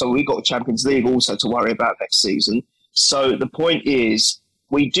finish fourth, so we've got Champions League also to worry about next season. So the point is,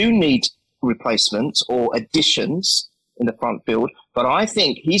 we do need replacements or additions in the front field, but I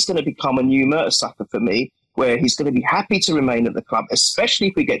think he's going to become a new Mertesacker for me, where he's going to be happy to remain at the club, especially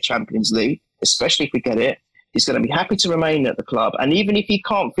if we get Champions League, especially if we get it. He's going to be happy to remain at the club. And even if he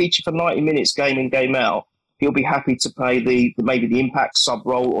can't feature for 90 minutes game in, game out, he'll be happy to play maybe the impact sub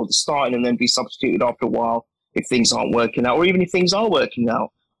role or the starting and then be substituted after a while if things aren't working out, or even if things are working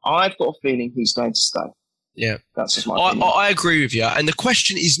out. I've got a feeling he's going to stay. Yeah. That's just my opinion. I agree with you. And the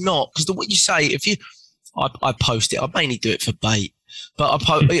question is not, because what you say, I post it, I mainly do it for bait, but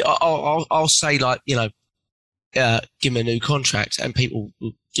I'll say give him a new contract, and people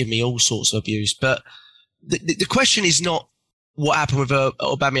will give me all sorts of abuse. But the question is not what happened with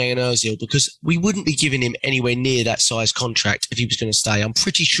Aubameyang and Ozil, because we wouldn't be giving him anywhere near that size contract if he was going to stay. I'm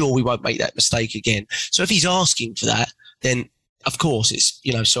pretty sure we won't make that mistake again. So if he's asking for that, then of course it's,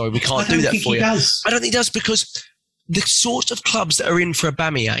 sorry, we can't do that for you. I don't think he does, because the sort of clubs that are in for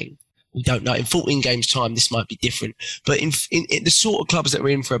Aubameyang, we don't know. In 14 games' time, this might be different. But in the sort of clubs that are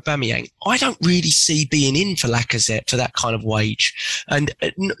in for Aubameyang, I don't really see being in for Lacazette for that kind of wage. And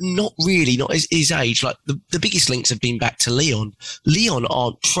not really, not his age. Like the biggest links have been back to Lyon. Lyon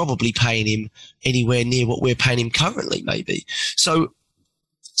aren't probably paying him anywhere near what we're paying him currently, maybe. So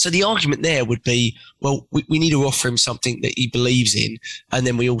the argument there would be, well, we need to offer him something that he believes in, and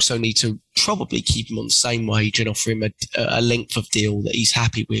then we also need to probably keep him on the same wage and offer him a length of deal that he's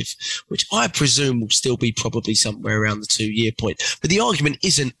happy with, which I presume will still be probably somewhere around the 2-year point. But the argument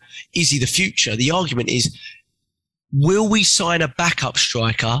isn't, is he the future? The argument is, will we sign a backup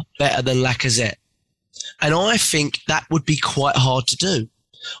striker better than Lacazette? And I think that would be quite hard to do.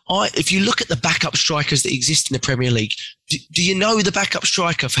 If you look at the backup strikers that exist in the Premier League, do you know the backup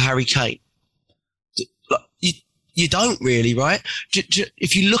striker for Harry Kane? You don't really, right?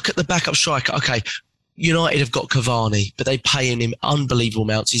 If you look at the backup striker, okay, United have got Cavani, but they're paying him unbelievable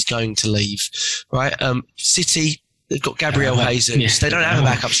amounts. He's going to leave, right? City, they've got Gabriel Jesus. Yeah. They don't have a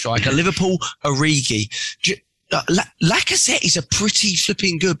backup striker. Liverpool, Origi. Lacazette is a pretty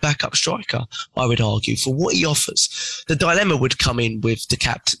flipping good backup striker, I would argue, for what he offers. The dilemma would come in with the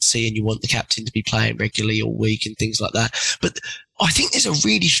captaincy, and you want the captain to be playing regularly all week and things like that. But I think there's a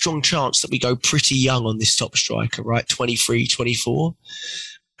really strong chance that we go pretty young on this top striker, right? 23, 24.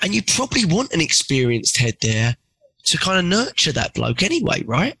 And you probably want an experienced head there to kind of nurture that bloke anyway,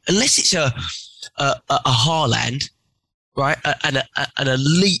 right? Unless it's a Haaland, right? An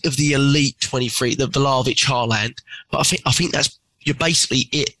elite of the elite 23, the Vlahovic Haaland. But I think you're basically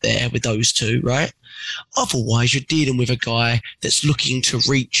it there with those two, right? Otherwise, you're dealing with a guy that's looking to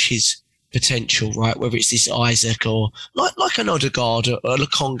reach his potential, right? Whether it's this Isaac or like an Odegaard or a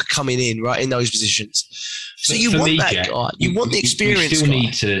Lokonga coming in, right, in those positions. So you want that Jack, guy. You want the experience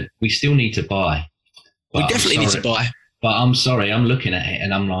guy. We still need to buy. We definitely need to buy. But I'm sorry, I'm looking at it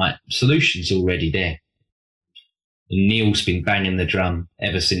and I'm like, solution's already there. And Neil's been banging the drum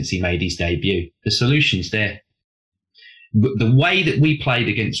ever since he made his debut. The solution's there. But the way that we played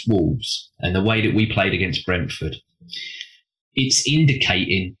against Wolves and the way that we played against Brentford, it's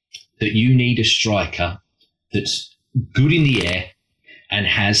indicating that you need a striker that's good in the air and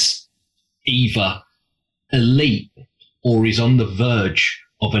has either elite or is on the verge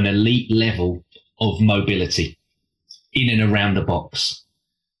of an elite level of mobility in and around the box.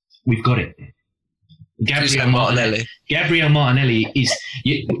 We've got it. Gabriel Martinelli is.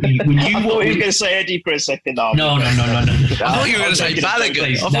 When you I thought you were going to say Eddie for a second. No. I thought you were going to say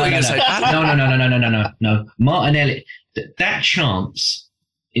Balogun. No. Martinelli, that chance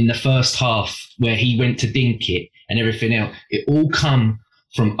in the first half where he went to dink it and everything else, it all come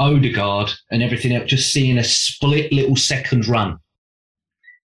from Odegaard and everything else, just seeing a split little second run.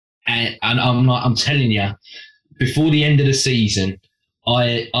 And I'm telling you, before the end of the season,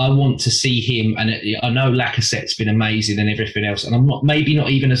 I want to see him, and I know Lacazette's been amazing and everything else, and I'm maybe not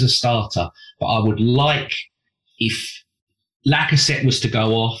even as a starter, but I would like if Lacazette was to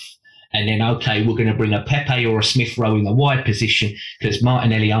go off, and then, okay, we're going to bring a Pepe or a Smith Rowe in the wide position because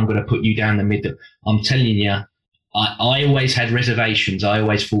Martinelli, I'm going to put you down the middle. I'm telling you, I always had reservations. I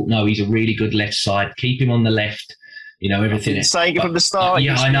always thought, no, he's a really good left side. Keep him on the left. You know, everything. I've been saying it from the start.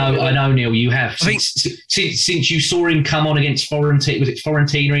 Yeah, I know, Neil. You have. Since you saw him come on against Fiorentina, was it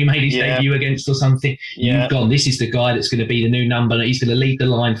Fiorentina he made his debut against or something? Yeah. You've gone, this is the guy that's going to be the new number. He's going to lead the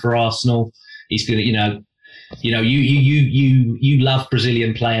line for Arsenal. He's going to, you love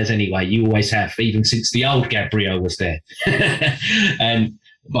Brazilian players anyway. You always have, even since the old Gabriel was there.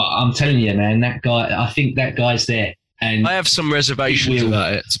 But I'm telling you, man, that guy. I think that guy's there. And I have some reservations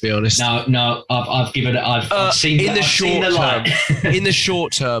about it, to be honest. No, I've given it. I've seen in the short term. In the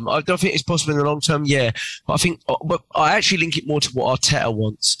short term, I don't think it's possible in the long term. Yeah, but I think, but I actually link it more to what Arteta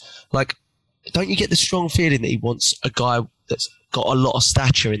wants. Like, don't you get the strong feeling that he wants a guy that's got a lot of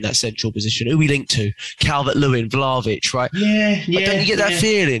stature in that central position? Who we link to? Calvert-Lewin, Vlahovic, right? Yeah. Don't you get that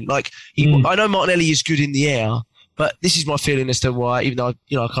feeling? Like, I know Martinelli is good in the air. But this is my feeling as to why, even though I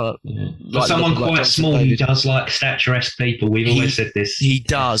kind of like someone quite small who does like statuesque people. We've always said this. He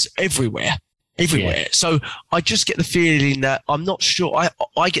does everywhere. Yeah. So I just get the feeling that I'm not sure.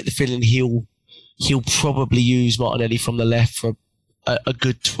 I get the feeling he'll probably use Martinelli from the left for a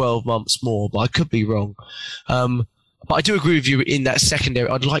good 12 months more, but I could be wrong. But I do agree with you in that secondary.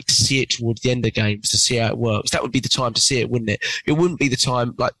 I'd like to see it towards the end of games to see how it works. That would be the time to see it, wouldn't it? It wouldn't be the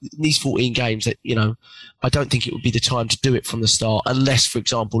time, like these 14 games that, I don't think it would be the time to do it from the start unless, for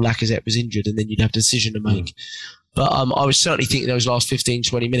example, Lacazette was injured and then you'd have a decision to make. But I was certainly thinking those last 15,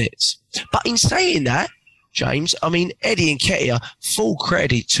 20 minutes. But in saying that, James, I mean, Eddie Nketiah, full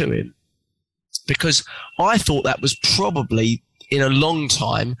credit to him because I thought that was probably in a long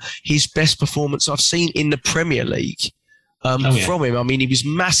time his best performance I've seen in the Premier League from him. I mean, he was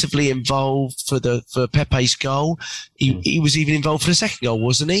massively involved for Pepe's goal. He was even involved for the second goal,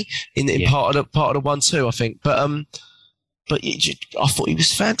 wasn't he? In part of the 1-2, I think. But I thought he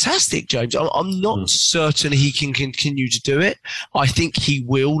was fantastic, James. I'm not certain he can continue to do it. I think he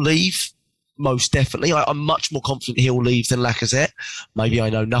will leave, most definitely. I'm much more confident he'll leave than Lacazette. Maybe I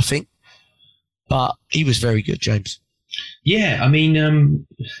know nothing. But he was very good, James. Yeah, I mean,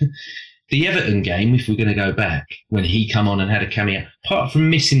 the Everton game, if we're going to go back, when he come on and had a cameo, apart from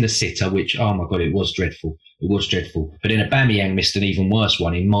missing the sitter, which, oh my God, it was dreadful. It was dreadful. But then Aubameyang missed an even worse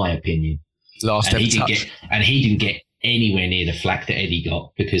one, in my opinion. Last ever touch. He didn't get anywhere near the flack that Eddie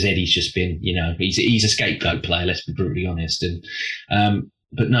got, because Eddie's just been, he's a scapegoat player, let's be brutally honest. And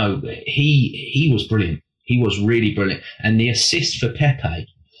but no, he was brilliant. He was really brilliant. And the assist for Pepe,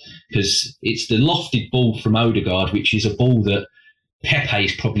 because it's the lofted ball from Odegaard, which is a ball that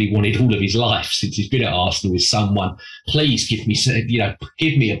Pepe's probably wanted all of his life since he's been at Arsenal, with someone, please give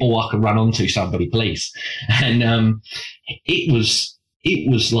me a ball I can run onto, somebody, please. And it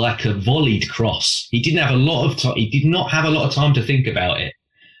was like a volleyed cross. He didn't have a lot of time. He did not have a lot of time to think about it,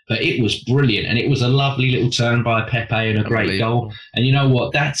 but it was brilliant. And it was a lovely little turn by Pepe and a great goal. And you know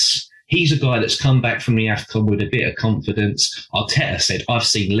what? He's a guy that's come back from the AFCON with a bit of confidence. Arteta said, I've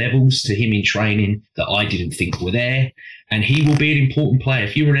seen levels to him in training that I didn't think were there. And he will be an important player.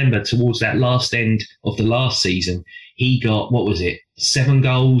 If you remember, towards that last end of the last season, he got, 7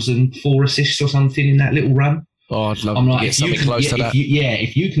 goals and 4 assists or something in that little run. Oh, I'd love to get something close to that.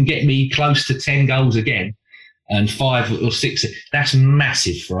 If you can get me close to 10 goals again and 5 or 6, that's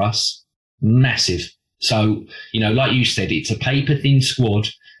massive for us. Massive. So, like you said, it's a paper-thin squad,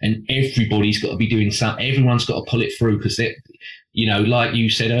 and everybody's got to be doing something. Everyone's got to pull it through, because, like you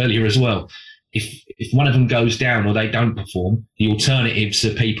said earlier as well, if one of them goes down or they don't perform, the alternatives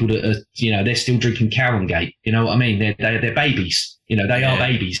are people that are, they're still drinking Cowangate. You know what I mean? They're babies. They are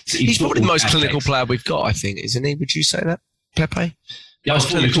babies. He's probably the most clinical player we've got, I think, isn't he? Would you say that, Pepe? Yeah, I was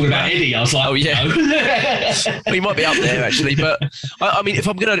talking about Eddie. I was like, oh yeah, well, he might be up there actually. But I mean, if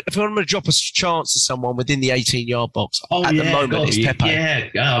I'm gonna drop a chance to someone within the 18-yard box, at the moment it's Pepe.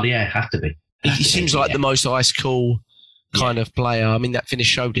 Yeah, have to be. He seems like the most ice cool kind of player. I mean, that finish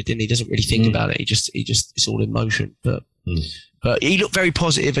showed it, didn't he? He doesn't really think about it. He just it's all in motion. But he looked very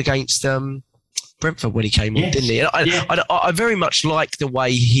positive against Brentford when he came on, didn't he? And I very much like the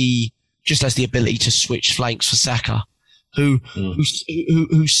way he just has the ability to switch flanks for Saka, who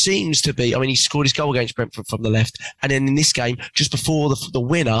seems to be. I mean, he scored his goal against Brentford from the left, and then in this game, just before the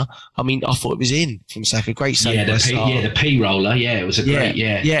winner, I mean, I thought it was in from Saka. Great save. The P roller. Yeah, it was a great.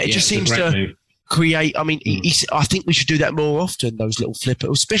 It just seems to move. Create. I mean, I think we should do that more often. Those little flippers,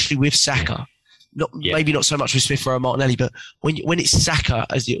 especially with Saka. Maybe not so much with Smith Rowe and Martinelli, but when it's Saka,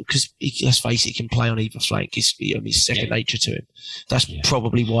 because let's face it, he can play on either flank. It's second nature to him. That's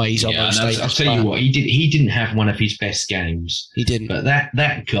probably why he's our most famous. I'll tell you what, he didn't have one of his best games. He didn't. But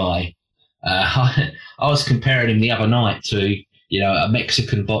that guy, I was comparing him the other night to a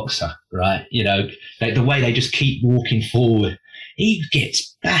Mexican boxer, right? The way they just keep walking forward. He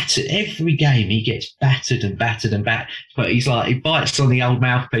gets battered every game. He gets battered and battered and battered. But he's like, he bites on the old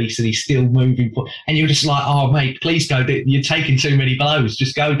mouthpiece and he's still moving forward. And you're just like, oh, mate, please go. You're taking too many blows.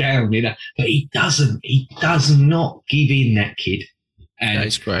 Just go down, But he doesn't. He does not give in, that kid. And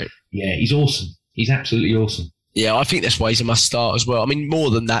that's great. Yeah, he's awesome. He's absolutely awesome. Yeah, I think that's why he's a must start as well. I mean,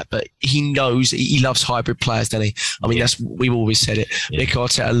 more than that, but he knows he loves hybrid players, doesn't he? I mean, we've always said it. Yeah. Mikel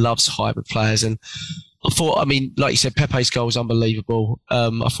Arteta loves hybrid players, and I thought, I mean, like you said, Pepe's goal was unbelievable. I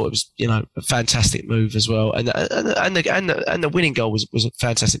thought it was, a fantastic move as well, and the winning goal was a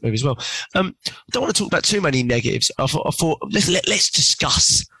fantastic move as well. I don't want to talk about too many negatives. I thought let's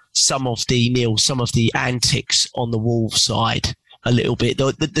discuss some of the antics on the Wolves side a little bit.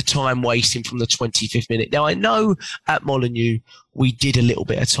 The time wasting from the 25th minute. Now I know at Molineux we did a little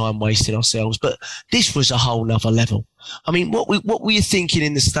bit of time wasting ourselves, but this was a whole nother level. I mean, what were you thinking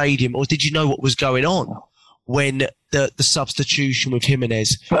in the stadium, or did you know what was going on when the substitution with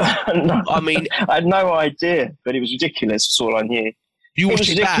Jimenez? No, I mean, I had no idea, but it was ridiculous. That's all I knew. You watched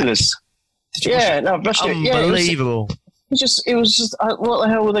it ridiculous. Unbelievable. It was just what the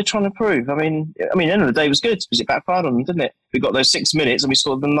hell were they trying to prove? I mean, at the end of the day, it was good because it backfired on them, didn't it? We got those 6 minutes and we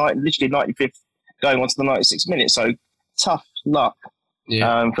scored literally 95th going on to the 96 minutes. So tough luck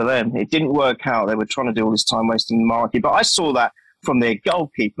for them. It didn't work out. They were trying to do all this time wasting in the market. But I saw that from their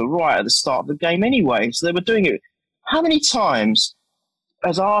goalkeeper right at the start of the game anyway. So they were doing it. How many times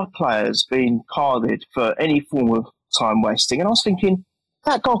has our players been carded for any form of time wasting? And I was thinking,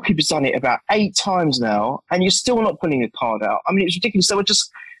 that goalkeeper's done it about 8 times now, and you're still not pulling a card out. I mean, it was ridiculous.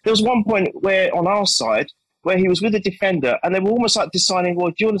 There was one point where, on our side, where he was with the defender, and they were almost like deciding, well,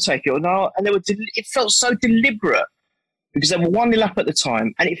 do you want to take it or not? And it felt so deliberate, because they were 1-0 up at the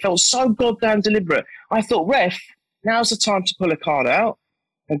time, and it felt so goddamn deliberate. I thought, ref, now's the time to pull a card out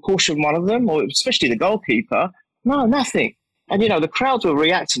and caution one of them, or especially the goalkeeper. No, nothing. And, the crowds were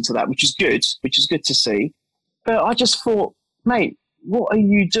reacting to that, which is good to see. But I just thought, mate, what are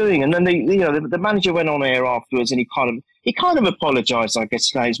you doing? And then the manager went on air afterwards, and he kind of apologised. I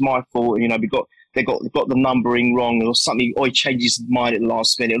guess it's my fault. They got the numbering wrong or something. Or he changed his mind at the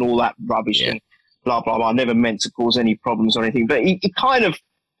last minute and all that rubbish. Yeah. blah, blah, blah. I never meant to cause any problems or anything. But he kind of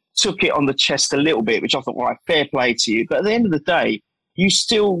took it on the chest a little bit, which I thought, right, fair play to you. But at the end of the day, you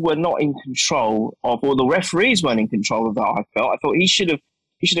still were not in control of, or the referees weren't in control of that, I felt. I thought he should have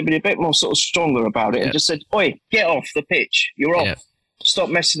been a bit more sort of stronger about it and just said, oi, get off the pitch. You're off. Stop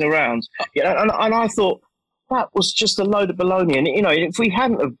messing around. And I thought that was just a load of baloney. And, if we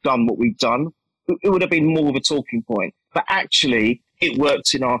hadn't have done what we've done, it would have been more of a talking point. But actually, it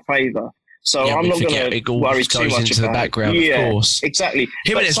worked in our favour. So I'm not going to worry too much into about the background, it. Of course. Exactly.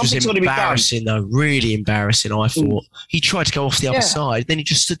 Jimenez was embarrassing, though. Really embarrassing, I thought. He tried to go off the other side, then he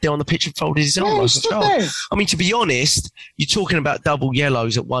just stood there on the pitch and folded his arms. I mean, to be honest, you're talking about double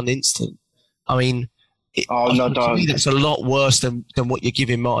yellows at one instant. I mean, to me, that's a lot worse than what you're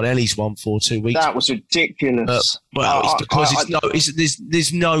giving Martinelli's one for 2 weeks. That was ridiculous. It's because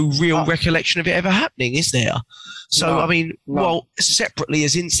there's no real recollection of it ever happening, is there? So, well, separately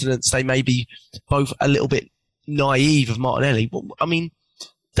as incidents, they may be both a little bit naive of Martinelli. But, I mean,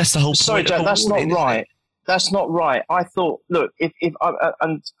 that's the whole point. Sorry, Jack, that's not right. That's not right. I thought, look, I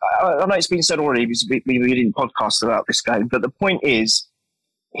know it's been said already because we didn't podcast about this game, but the point is,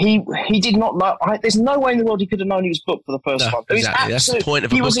 he did not know. There's no way in the world he could have known he was booked for the first one. Exactly. That's the point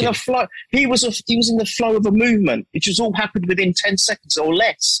of he was in a flow. He was in the flow of a movement, which was all happened within 10 seconds or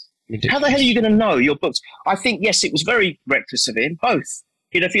less. Ridiculous. How the hell are you going to know you're booked? I think yes, it was very reckless of him. Both.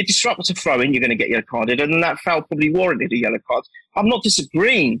 If you disrupt a throw-in, you're going to get yellow carded, and that foul probably warranted a yellow card. I'm not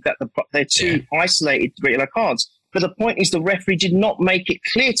disagreeing that they're two isolated yellow cards. But the point is the referee did not make it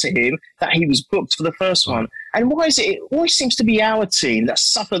clear to him that he was booked for the first one. And why is it always seems to be our team that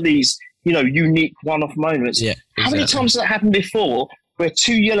suffer these, unique one-off moments? Yeah, exactly. How many times has that happened before where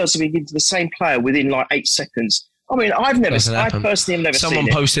two yellows have been given to the same player within like 8 seconds? I mean, I personally have never seen it. Someone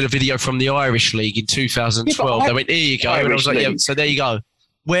posted a video from the Irish League in 2012. They went, here you go. And I was like, yeah, so there you go.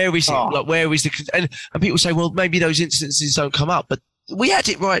 Where is it? Like, where is the... And people say, well, maybe those incidences don't come up, but we had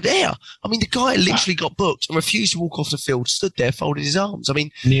it right there. I mean, the guy literally got booked and refused to walk off the field, stood there, folded his arms. I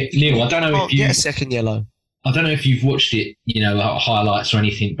mean, Neil, I don't know if you get a second yellow. I don't know if you've watched it, highlights or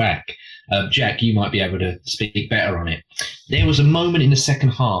anything back. Jack, you might be able to speak better on it. There was a moment in the second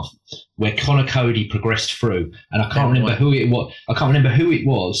half where Connor Cody progressed through, and I can't remember who it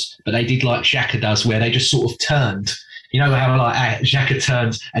was. But they did like Xhaka does, where they just sort of turned. You know how Xhaka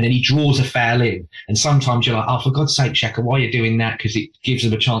turns and then he draws a foul in. And sometimes you're like, oh, for God's sake, Xhaka, why are you doing that? Because it gives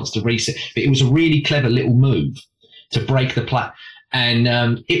them a chance to reset. But it was a really clever little move to break the play. And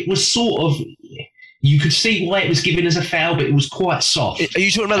it was sort of, you could see why it was given as a foul, but it was quite soft. Are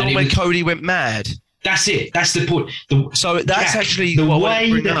you talking about the one when Cody went mad? That's it. That's the point. So that's Jack, actually the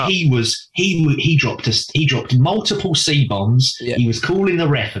way that he was. He dropped multiple C bombs. Yeah. He was calling the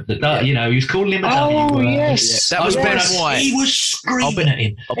ref at the. He was calling him a W. Oh yes, that was Ben White. He was screaming at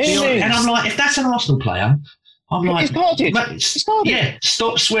him, and I'm like, if that's an Arsenal player, I'm like, it's carded. Yeah,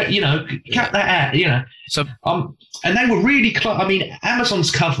 stop sweat. Cut that out. So and they were really close. I mean,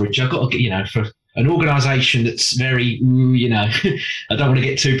 Amazon's coverage. I've got to for an organisation that's very, I don't want to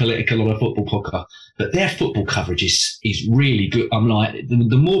get too political on a football podcast, but their football coverage is really good. I'm like,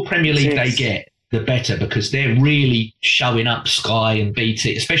 the more Premier League they get, the better, because they're really showing up Sky and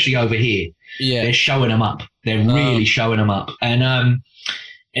BT, especially over here. Yeah, they're showing them up. They're really showing them up, and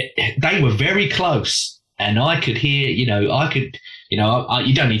they were very close. And I could hear, you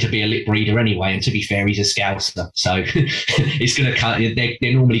don't need to be a lip reader anyway. And to be fair, he's a Scouser. So it's going to cut.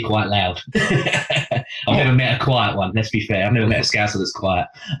 They're normally quite loud. I've never met a quiet one, let's be fair. I've never met a Scouser that's quiet.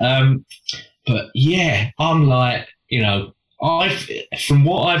 But yeah, I'm like, from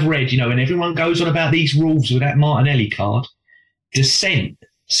what I've read, and everyone goes on about these rules with that Martinelli card, dissent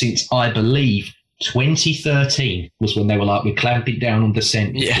since, I believe, 2013 was when they were like, we're clamping down on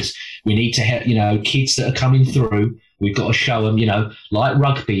dissent because we need to help, kids that are coming through. We've got to show them, like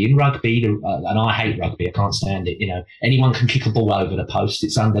rugby. In rugby, and I hate rugby, I can't stand it. Anyone can kick a ball over the post.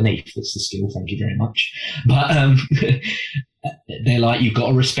 It's underneath. That's the skill. Thank you very much. But they're like, you've got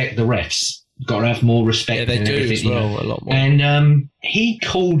to respect the refs. You've got to have more respect. Yeah, they do as well, a lot more. And he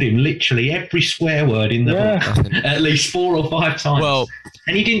called him literally every swear word in the book, at least 4 or 5 times. Well,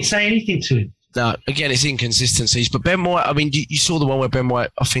 and he didn't say anything to him. No, again, it's inconsistencies. But Ben White, I mean, you saw the one where Ben White,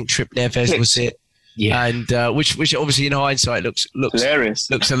 I think, tripped Neves, was it? Yeah. And which obviously in hindsight looks hilarious.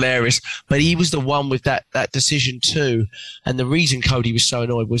 Looks hilarious. But he was the one with that decision too. And the reason Cody was so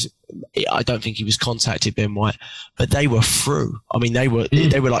annoyed was, I don't think he was contacted, Ben White, but they were through. I mean, they were like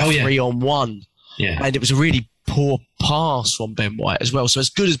 3-on-1. Yeah. And it was a really poor pass from Ben White as well. So as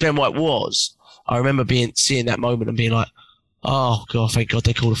good as Ben White was, I remember seeing that moment and being like, Oh God! Thank God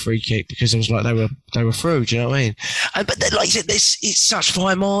they called a free kick because it was like they were through. Do you know what I mean? But then, like you said, it's such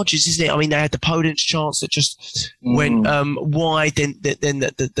fine margins, isn't it? I mean, they had the Podence chance that just went wide, then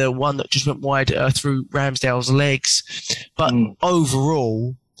the one that just went wide through Ramsdale's legs. But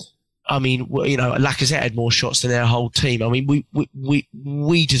overall, I mean, you know, Lacazette had more shots than their whole team. I mean,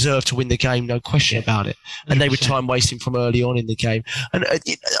 we deserve to win the game, no question about it. And they were time wasting from early on in the game. And I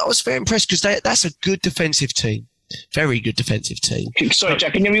was very impressed because that's a good defensive team. Very good defensive team. Sorry,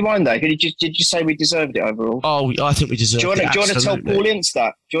 Jack, can you rewind that? Did you say we deserved it overall? Oh, I think we deserved it. Do you want to tell Paul Ince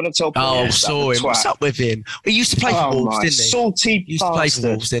that? Do you want to tell Paul Ince that? Saw him. What's up with him? He used to play for Wolves, didn't he? Salty He used to play for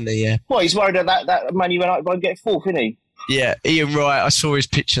Wolves, didn't he? Yeah. Well, he's worried that Man United won't get fourth, isn't he? Yeah, Ian Wright. I saw his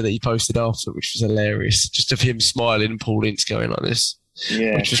picture that he posted after, which was hilarious. Just of him smiling and Paul Ince going like this.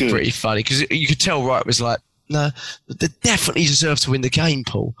 Yeah, which was pretty funny because you could tell Wright was like, no, they definitely deserve to win the game,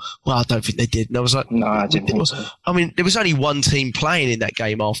 Paul. Well, I don't think they did. And I was like, no, I didn't think so. I mean, there was only one team playing in that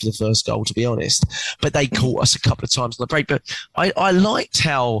game after the first goal, to be honest. But they caught us a couple of times on the break. But I liked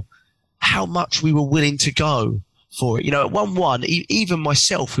how much we were willing to go for it. You know, at 1-1, even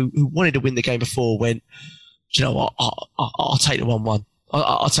myself, who wanted to win the game before, went, do you know what, I'll take the 1-1.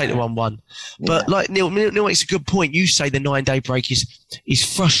 I'll take the 1-1. But like Neil makes a good point. You say the 9-day break is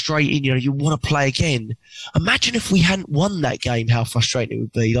frustrating. You know, you want to play again. Imagine if we hadn't won that game, how frustrating it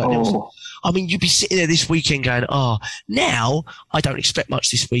would be. I mean, you'd be sitting there this weekend going, now I don't expect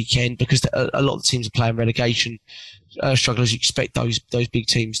much this weekend because a lot of the teams are playing relegation strugglers. You expect those big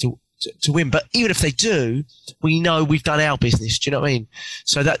teams to win. But even if they do, we know we've done our business. Do you know what I mean?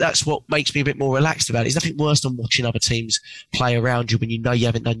 So that's what makes me a bit more relaxed about it. There's nothing worse than watching other teams play around you when you know you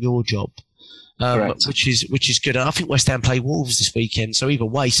haven't done your job, which is good. And I think West Ham play Wolves this weekend. So either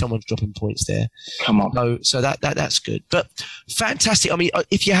way, someone's dropping points there. Come on. So that's good. But fantastic. I mean,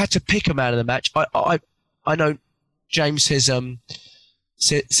 if you had to pick a man of the match, I know James says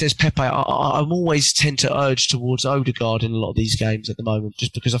Pepe. I'm always tend to urge towards Odegaard in a lot of these games at the moment,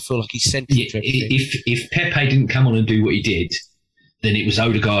 just because I feel like he's central to everything. If Pepe didn't come on and do what he did, then it was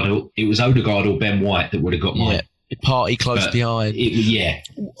Odegaard or Ben White that would have got mine. Yeah, Party close behind. I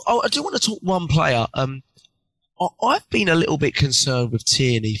do want to talk one player. I've been a little bit concerned with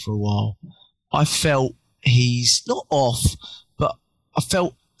Tierney for a while. I felt he's not off, but I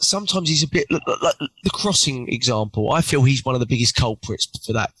felt sometimes he's a bit like the crossing example. I feel he's one of the biggest culprits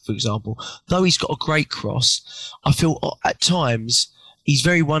for that, for example. Though he's got a great cross, I feel at times he's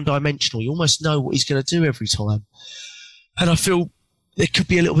very one-dimensional. You almost know what he's going to do every time. And I feel there could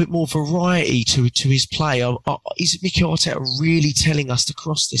be a little bit more variety to his play. Is Mikel Arteta really telling us to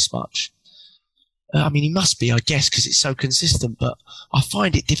cross this much? I mean, he must be, I guess, because it's so consistent, but I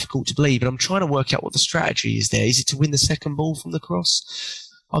find it difficult to believe. And I'm trying to work out what the strategy is there. Is it to win the second ball from the cross?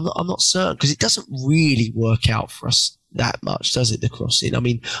 I'm not certain, because it doesn't really work out for us that much, does it, the crossing? I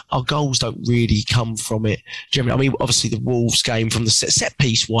mean, our goals don't really come from it generally. I mean, obviously the Wolves game from the set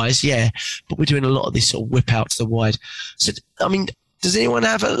piece wise, yeah, but we're doing a lot of this sort of whip out to the wide. So, I mean, does anyone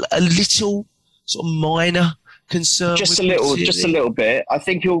have a little sort of minor concern? Just a little bit. I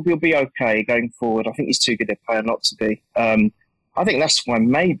think he'll be okay going forward. I think he's too good a player not to be. I think that's why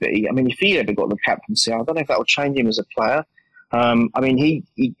maybe. I mean, if he ever got the captaincy, I don't know if that will change him as a player. I mean, he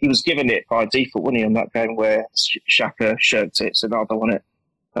was given it by default, wasn't he, on that game where Xhaka shirked it, so no, I don't want it.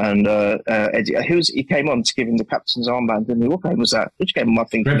 And Eddie, he came on to give him the captain's armband, didn't he? What game was that? Which game am I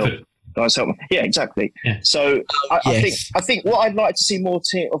thinking of? Nice help. Yeah, exactly. Yeah. So I think what I'd like to see more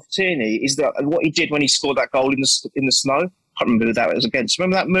of Tierney is that what he did when he scored that goal in the snow. I can't remember who that was against.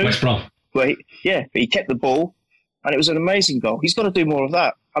 Remember that move? West Brom. But he kept the ball, and it was an amazing goal. He's got to do more of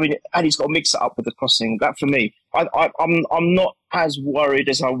that. I mean, and he's got to mix it up with the crossing. That for me, I'm not as worried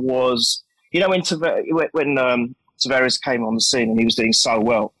as I was. You know, when Tavares came on the scene and he was doing so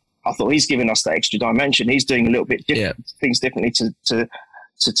well, I thought he's giving us that extra dimension. He's doing a little bit things differently to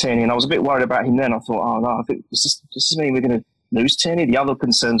Tierney, and I was a bit worried about him then. I thought, oh no, I think does this mean we're going to lose Tierney? The other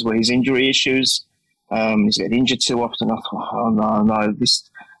concerns were his injury issues. He's getting injured too often. I thought, oh no,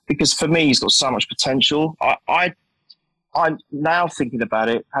 because for me, he's got so much potential. I'm now thinking about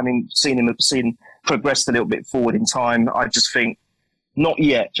it, having seen him progressed a little bit forward in time. I just think, not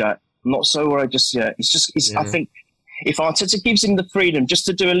yet, Jack. I'm not so worried just yet. I think if Arteta gives him the freedom just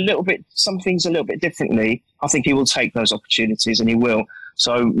to do some things a little bit differently, I think he will take those opportunities, and he will.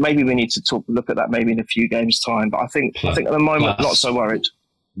 So maybe we need to look at that maybe in a few games' time. But I think at the moment, not so worried.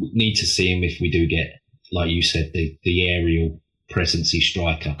 We need to see him if we do get, like you said, the aerial presence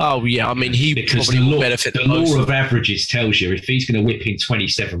striker. Oh yeah, I mean because probably will benefit the most. The law of averages tells you if he's going to whip in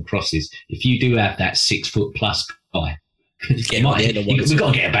 27 crosses, if you do have that 6 foot plus guy We've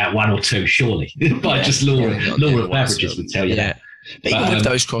got to get about 1 or 2, surely. By just law of averages would tell you that. But even with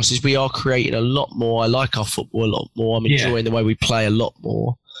those crosses, we are creating a lot more. I like our football a lot more. I'm enjoying the way we play a lot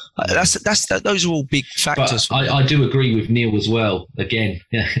more. Those are all big factors. But I do agree with Neil as well. Again,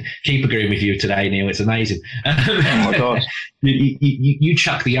 keep agreeing with you today, Neil. It's amazing. Oh my God! you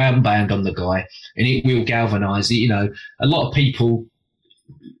chuck the armband on the guy, and it will galvanise. You know, a lot of people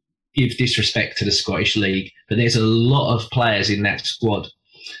give disrespect to the Scottish League, but there's a lot of players in that squad,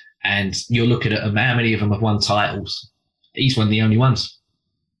 and you're looking at how many of them have won titles. He's one of the only ones.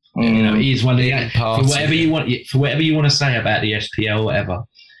 You know, he's one of the for whatever you want to say about the SPL or whatever.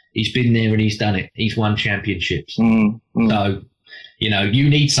 He's been there and he's done it. He's won championships. So, you know, you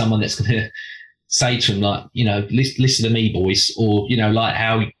need someone that's going to say to him, like, you know, listen to me, boys, or, you know, like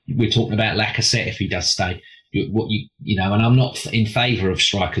how we're talking about Lacazette if he does stay. You know, and I'm not in favour of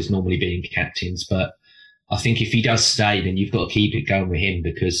strikers normally being captains, but I think if he does stay, then you've got to keep it going with him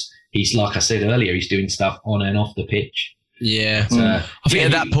because he's, like I said earlier, he's doing stuff on and off the pitch. Yeah, I think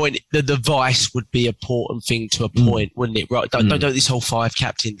at that point the vice would be an important thing to a point, wouldn't it? Right? Don't do this whole 5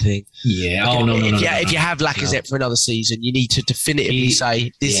 captain thing. Yeah. If you have Lacazette for another season, you need to definitively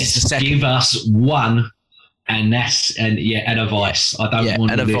say this is the second. Give us one, and a vice. I don't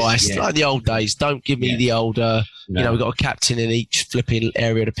want a vice like the old days. Don't give me the old. You know, we've got a captain in each flipping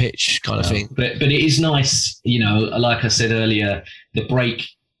area of the pitch kind of thing. But it is nice, you know. Like I said earlier, the break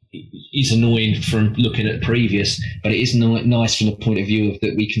is annoying from looking at previous, but it is nice from the point of view of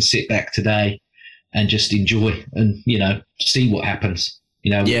that we can sit back today and just enjoy and, you know, see what happens.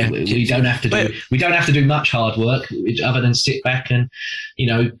 You know, we don't have to do much hard work other than sit back and, you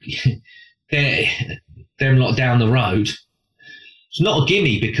know, them lot down the road. It's not a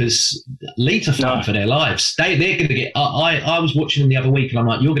gimme because Leeds are fighting for their lives. They're going to get. I was watching them the other week, and I'm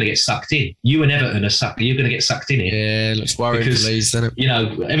like, you're going to get sucked in. You and Everton are sucked. You're going to get sucked in here. Yeah, it looks worrying for Leeds, doesn't it? You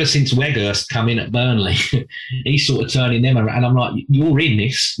know, ever since Weghorst come in at Burnley, he's sort of turning them around. And I'm like, you're in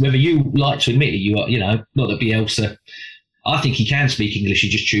this, whether you like to admit it. You are. You know, not that Bielsa. I think he can speak English. He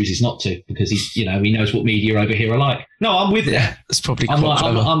just chooses not to because he's. You know, he knows what media over here are like. No, I'm with that. That's probably. I'm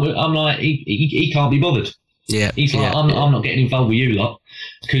like, he can't be bothered. Yeah, he's like, I'm not getting involved with you lot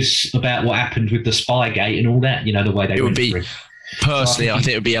because about what happened with the Spygate and all that. You know, the way they went through. Personally, I think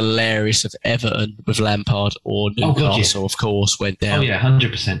it would be hilarious if Everton with Lampard or Newcastle, of course, went down. Oh yeah,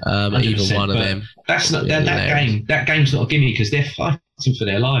 100%. Either one of them. That's not that game. That game's not a gimme because they're fighting for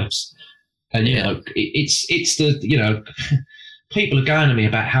their lives, and you know, it's the, you know, people are going to me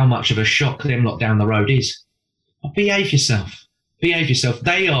about how much of a shock them lot down the road is. Behave yourself.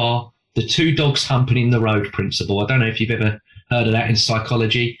 They are the 2 dogs humping in the road principle. I don't know if you've ever heard of that in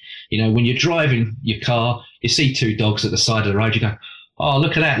psychology. You know, when you're driving your car, you see 2 dogs at the side of the road, you go, oh,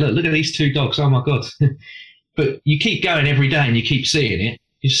 look at that. Look at these 2 dogs. Oh, my God. But you keep going every day and you keep seeing it.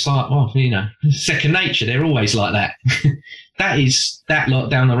 You're just like, oh, you know, second nature. They're always like that. That is that lot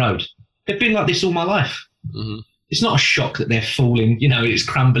down the road. They've been like this all my life. Mm-hmm. It's not a shock that they're falling, you know, it's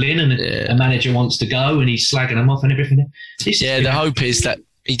crumbling and a manager wants to go and he's slagging them off and everything. The hope is that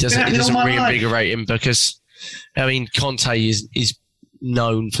he doesn't reinvigorate him because, I mean, Conte is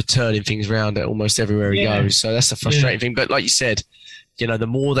known for turning things around at almost everywhere he goes. So that's the frustrating thing. But like you said, you know, the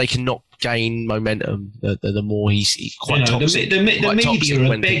more they can not gain momentum, the more he's quite toxic. The media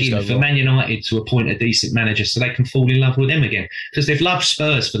are begging for Man United to appoint a decent manager so they can fall in love with them again because they've loved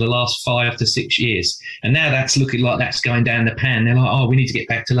Spurs for the last 5 to 6 years, and now that's looking like that's going down the pan. They're like, oh, we need to get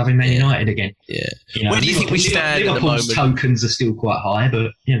back to loving Man United again. Yeah. You know, where do you think we stand at the moment? Tokens are still quite high,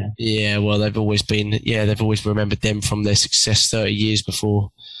 but you know. Yeah, well, they've always remembered them from their success 30 years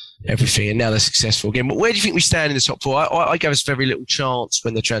before everything, and now they're successful again. But where do you think we stand in the top 4? I gave us very little chance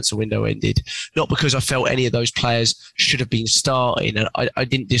when the transfer window ended, not because I felt any of those players should have been starting, and I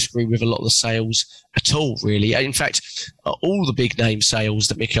didn't disagree with a lot of the sales at all, really. In fact, all the big name sales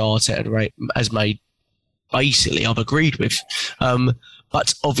that Mikel Arteta has made, basically, I've agreed with.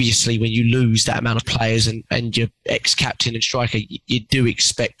 But obviously, when you lose that amount of players and your ex-captain and striker, you do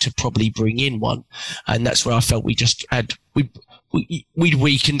expect to probably bring in one, and that's where I felt we'd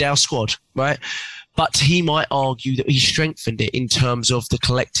weakened our squad, right? But he might argue that he strengthened it in terms of the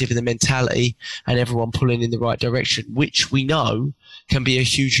collective and the mentality and everyone pulling in the right direction, which we know can be a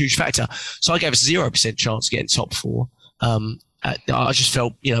huge, huge factor. So I gave us 0% chance of getting top 4. I just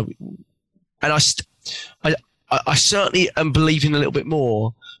felt, you know, and I certainly am believing a little bit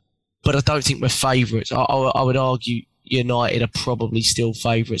more, but I don't think we're favourites. I would argue United are probably still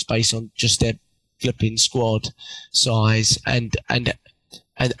favourites based on just their flipping squad size and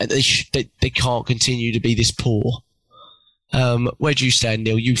they can't continue to be this poor. Where do you stand,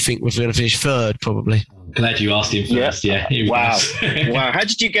 Neil? You think we're going to finish third, probably? Glad you asked him first. Yeah. Wow. Wow. How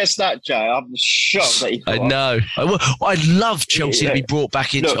did you guess that, Jay? I'm shocked that you thought. I know. I'd love Chelsea to be brought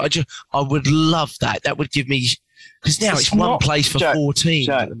back into. I would love that. That would give me, because now it's one place for 14.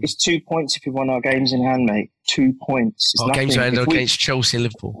 Jack, it's 2 points if we won our games in hand, mate. 2 points. It's games in hand against Chelsea and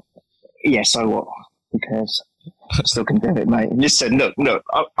Liverpool. Yeah. So what? Who cares? Still can do it, mate. Listen, look.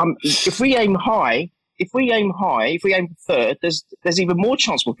 If we aim high. If we aim for third, there's even more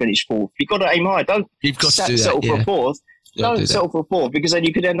chance we'll finish fourth. You've got to aim high. You've got to settle for a fourth. Don't settle for a fourth, because then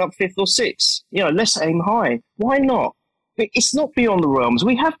you could end up fifth or sixth. Let's aim high. Why not? It's not beyond the realms.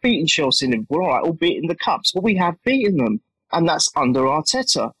 We have beaten Chelsea and Liverpool, all right, albeit in the cups, but we have beaten them, and that's under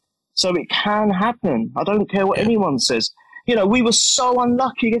Arteta. So it can happen. I don't care what anyone says. We were so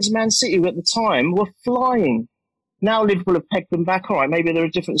unlucky against Man City at the time. We're flying. Now Liverpool have pegged them back. All right, maybe they're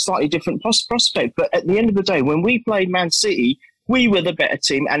a slightly different prospect. But at the end of the day, when we played Man City, we were the better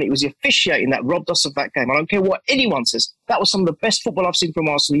team, and it was the officiating that robbed us of that game. I don't care what anyone says. That was some of the best football I've seen from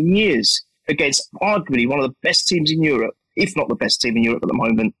Arsenal in years, against arguably one of the best teams in Europe, if not the best team in Europe at the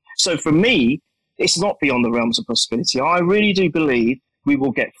moment. So for me, it's not beyond the realms of possibility. I really do believe we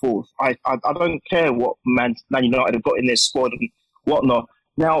will get fourth. I don't care what Man United have got in their squad and whatnot.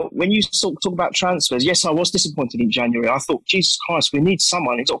 Now, when you talk about transfers, yes, I was disappointed in January. I thought, Jesus Christ, we need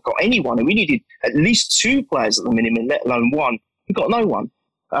someone. He's not got anyone. And we needed at least 2 players at the minimum, let alone one. We've got no one.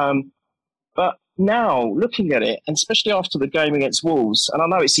 But now, looking at it, and especially after the game against Wolves, and I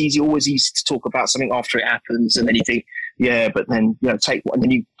know it's always easy to talk about something after it happens, and then you think, but then, take one. And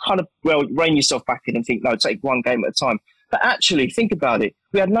then you kind of, rein yourself back in and think, no, take one game at a time. But actually, think about it.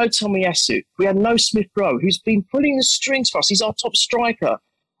 We had no Tomiyasu. We had no Smith-Rowe, who's been pulling the strings for us. He's our top striker.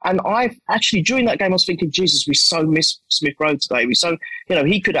 And I've actually, during that game, I was thinking, Jesus, we so miss Smith-Rowe today. We so,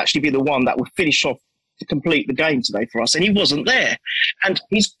 he could actually be the one that would finish off to complete the game today for us. And he wasn't there. And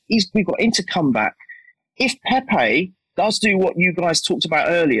we've got him to come back. If Pepe does do what you guys talked about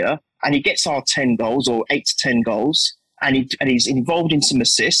earlier, and he gets our 10 goals or 8 to 10 goals, and he's involved in some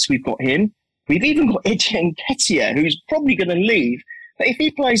assists, we've got him. We've even got Etienne Nketiah, who's probably going to leave. But if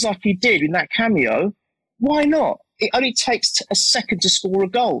he plays like he did in that cameo, why not? It only takes a second to score a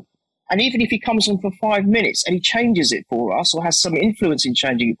goal. And even if he comes on for 5 minutes and he changes it for us or has some influence in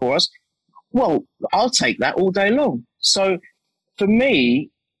changing it for us, well, I'll take that all day long. So for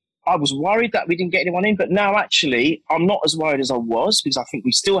me, I was worried that we didn't get anyone in. But now, actually, I'm not as worried as I was, because I think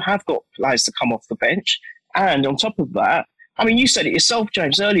we still have got players to come off the bench. And on top of that, I mean, you said it yourself,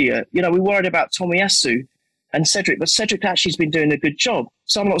 James, earlier. We worried about Tomiyasu and Cedric, but Cedric actually has been doing a good job.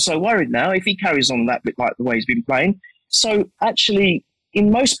 So I'm not so worried now if he carries on that bit like the way he's been playing. So actually,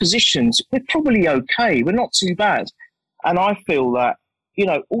 in most positions, we're probably okay. We're not too bad. And I feel that,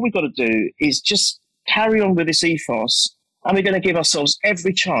 all we've got to do is just carry on with this ethos, and we're going to give ourselves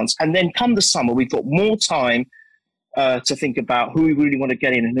every chance. And then come the summer, we've got more time to think about who we really want to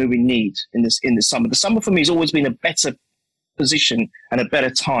get in and who we need in the summer. The summer for me has always been a better position and a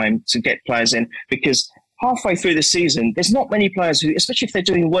better time to get players in, because halfway through the season, there's not many players who, especially if they're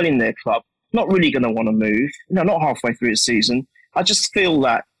doing well in their club, not really going to want to move. Not halfway through the season. I just feel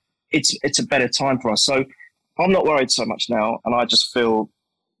that it's a better time for us. So I'm not worried so much now, and I just feel,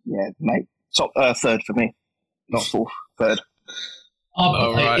 mate, top third for me, not fourth, third.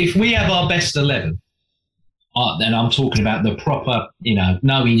 Right. If we have our best 11, then I'm talking about the proper,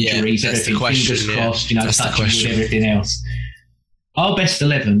 no injuries, everything, fingers crossed, touching with everything else. Our best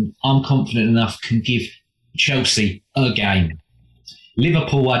 11, I'm confident enough, can give Chelsea a game.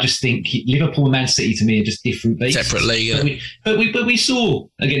 Liverpool, I just think Liverpool and Man City to me are just different beasts. Separate league. But we saw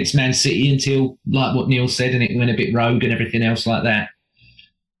against Man City until, like what Neil said, and it went a bit rogue and everything else like that.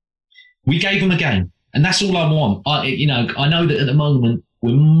 We gave them a game, and that's all I want. I know that at the moment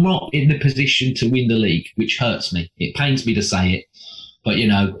we're not in the position to win the league, which hurts me. It pains me to say it, but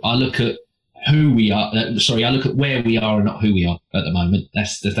I look at who we are. I look at where we are and not who we are at the moment.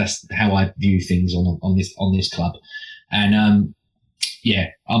 That's how I view things on this club, and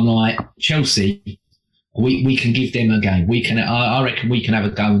I'm like, Chelsea, we can give them a game. We can. I reckon we can have a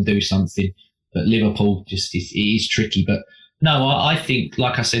go and do something. But Liverpool it is tricky. But no, I think,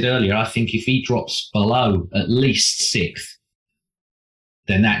 like I said earlier, I think if he drops below at least 6th,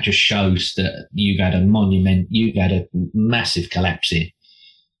 then that just shows that you've had a massive collapse here.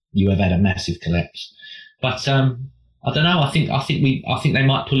 You have had a massive collapse. But I don't know. I think they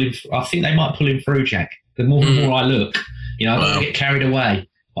might pull him. I think they might pull him through, Jack. The more I look, I don't get carried away.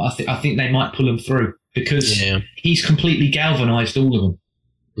 But I think they might pull him through, because he's completely galvanised all of them.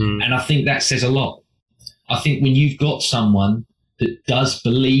 And I think that says a lot. I think when you've got someone that does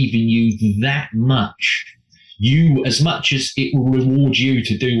believe in you that much, you, as much as it will reward you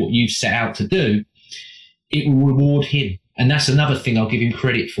to do what you've set out to do, it will reward him. And that's another thing I'll give him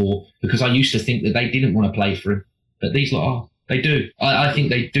credit for, because I used to think that they didn't want to play for him. But these lot, they do. I think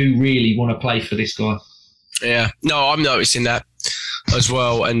they do really want to play for this guy. Yeah, no, I'm noticing that as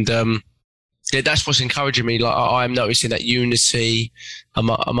well. And that's what's encouraging me. Like I'm noticing that unity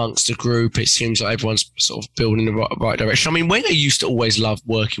amongst the group. It seems like everyone's sort of building in the right direction. I mean, Wenger used to always love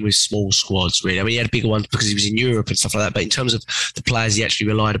working with small squads, really. I mean, he had bigger ones because he was in Europe and stuff like that. But in terms of the players he actually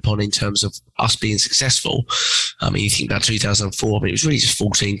relied upon in terms of us being successful, I mean, you think about 2004, I mean, it was really just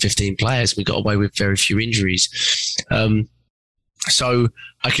 14, 15 players. We got away with very few injuries. So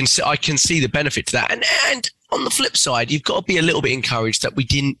I can see the benefit to that. And on the flip side, you've got to be a little bit encouraged that we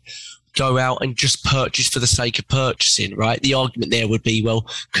didn't go out and just purchase for the sake of purchasing, right? The argument there would be, well,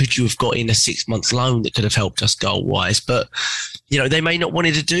 could you have got in a 6-month loan that could have helped us goal-wise? But, you know, they may not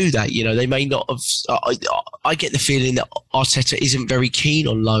wanted to do that. You know, they may not have. I get the feeling that Arteta isn't very keen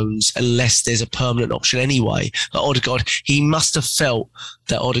on loans unless there's a permanent option anyway. Like Odegaard, he must have felt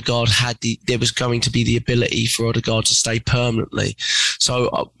that Odegaard there was going to be the ability for Odegaard to stay permanently.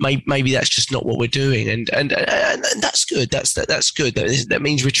 So maybe that's just not what we're doing, and that's good. That's good. That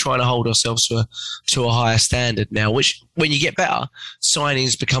means we're trying to hold ourselves to a higher standard now. Which, when you get better,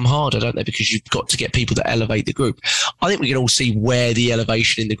 signings become harder, don't they? Because you've got to get people that elevate the group. I think we can all see where the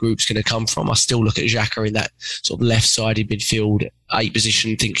elevation in the group's going to come from. I still look at Xhaka in that sort of left-sided midfield 8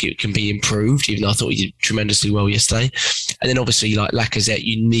 position, think it can be improved, even though I thought he did tremendously well yesterday. And then obviously, like Lacazette,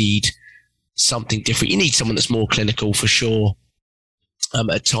 you need something different. You need someone that's more clinical for sure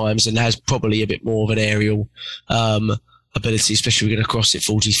at times, and has probably a bit more of an aerial ability, especially if we're going to cross it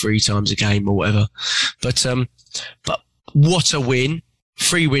 43 times a game or whatever. But what a win.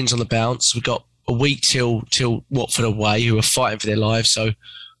 3 wins on the bounce. We've got a week till Watford away, who are fighting for their lives. So,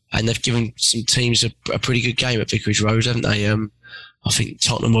 and they've given some teams a pretty good game at Vicarage Road, haven't they? I think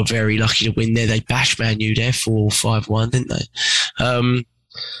Tottenham were very lucky to win there. They bashed Man U there 4-5-1, didn't they?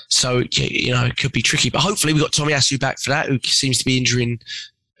 So, you know, it could be tricky. But hopefully we've got Tomiyasu back for that, who seems to be injuring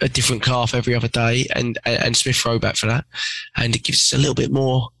a different calf every other day, and Smith Rowe back for that. And it gives us a little bit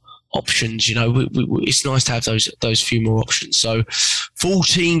more options. You know, it's nice to have those few more options. So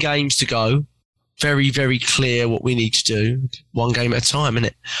 14 games to go. Very, very clear what we need to do. 1 game at a time,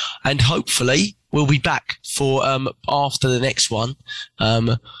 innit? And hopefully we'll be back for after the next one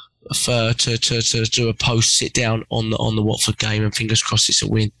to do a post sit down on the Watford game, and fingers crossed it's a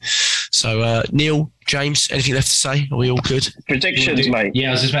win. So Neil, James, anything left to say? Are we all good? Predictions, mate. Yeah,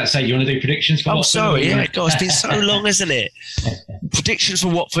 I was just about to say, do you want to do predictions for Watford? Sorry, yeah, God, it's been so long, isn't it? Predictions for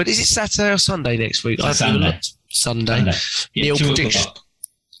Watford. Is it Saturday or Sunday next week? Sunday. Yeah, Neil, 2 predictions. o'clock.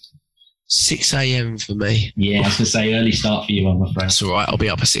 6 a.m. for me. Yeah, I was going to say early start for you, I'm afraid. That's all right. I'll be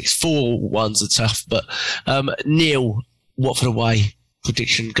up at 6. 4-1s are tough, but Neil, Watford away.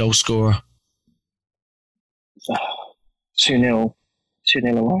 Prediction, goal scorer. 2-0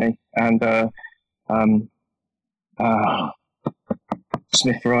 away, and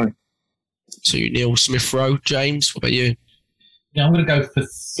Smith Rowe. 2-0 Smith Rowe. James, what about you? Yeah, I'm going to go for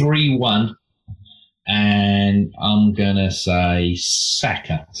 3-1, and I'm going to say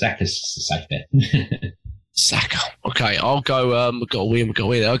Saka. Saka's a safe bet. Saka. Okay, I'll go. We've got to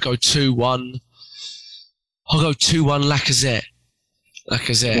win. I'll go 2-1. I'll go 2-1 Lacazette.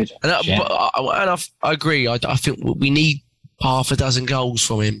 And I agree. I think we need half a dozen goals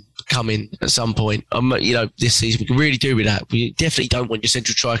from him coming at some point. You know, this season we can really do with that. We definitely don't want your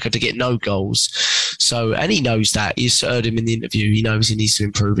central striker to get no goals. So, and he knows that. He's heard him in the interview. He knows he needs to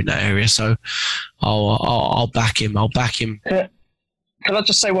improve in that area. So, I'll back him. Can I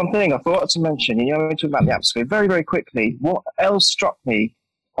just say one thing? I forgot to mention. You know, when we talk about the atmosphere, very, very quickly. What else struck me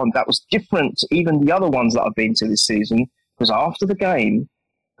on that was different to even the other ones that I've been to this season? Because after the game,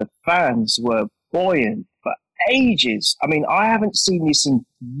 the fans were buoyant for ages. I mean, I haven't seen this in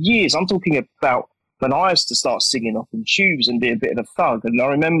years. I'm talking about when I used to start singing off in tubes and be a bit of a thug. And I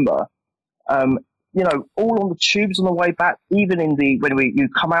remember, you know, all on the tubes on the way back, even in you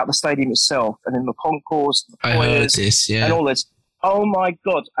come out the stadium itself and in the concourse, the I heard this, yeah, and all this. Oh my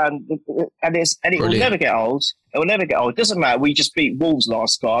God! And it will never get old. It will never get old. It doesn't matter. We just beat Wolves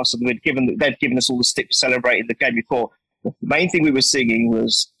last class, and they've given us all the stick for celebrating the game before. The main thing we were singing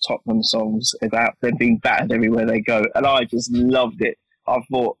was Tottenham songs about them being battered everywhere they go, and I just loved it. I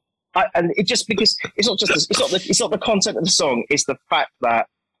thought, and it just because it's not the content of the song; it's the fact that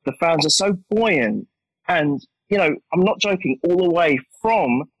the fans are so buoyant, and you know, I'm not joking. All the way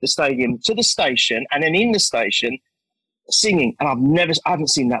from the stadium to the station, and then in the station, singing, and I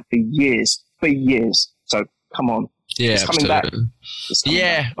haven't seen that for years. So come on, Yeah, It's coming back. absolutely. It's coming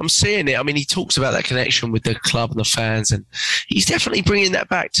Yeah, back. I'm seeing it. I mean, he talks about that connection with the club and the fans, and he's definitely bringing that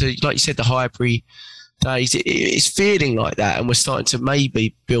back to, like you said, the Highbury days. It's feeling like that, and we're starting to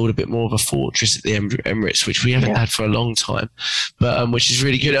maybe build a bit more of a fortress at the Emirates, which we haven't had for a long time, but which is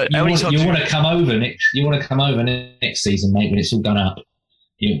really good. You want to come over next season, mate, when it's all done up.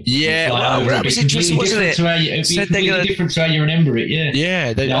 Yeah, well, that was interesting, wasn't it? It'd be completely different to how you're an Emirate, yeah. Yeah,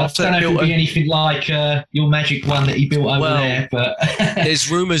 I don't know if it'll be anything like your Magic one that he built over there, but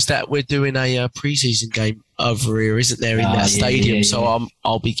there's rumours that we're doing a pre-season game over here, isn't there, in that stadium? Yeah. So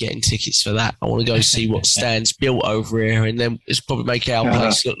I'll be getting tickets for that. I want to go see what Stan's built over here, and then it's probably make our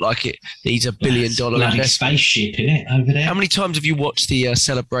place look like it needs $1 billion investment. Spaceship, isn't it, over there? How many times have you watched the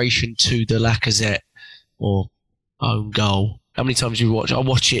celebration to the Lacazette or own goal? How many times have you watched? I've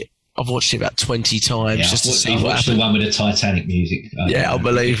watched it about 20 times just to see what happened. The one with the Titanic music. Yeah,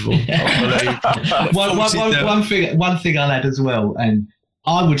 unbelievable. One thing I'll add as well, and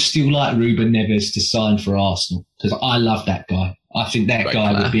I would still like Ruben Neves to sign for Arsenal because I love that guy. I think that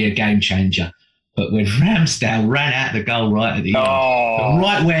guy would be a game changer. But when Ramsdale ran out the goal right at the end,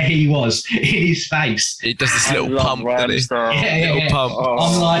 right where he was, in his face. He does this little pump, doesn't he? Yeah. Pump.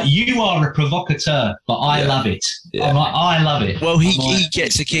 I'm like, you are a provocateur, but I love it. Yeah. I'm like, I love it. Well, he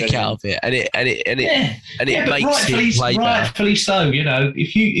gets a kick out of it, and it makes him play better. Rightfully so. You know,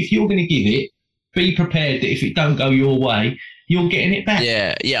 if you're going to give it, be prepared that if it don't go your way, you're getting it back.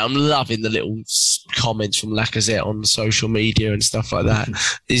 Yeah, I'm loving the little comments from Lacazette on social media and stuff like that.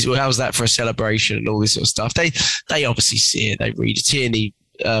 How's that for a celebration and all this sort of stuff? They obviously see it. They read it. Tierney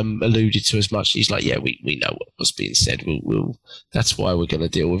alluded to as much. He's like, yeah, we know what's being said. We'll that's why we're going to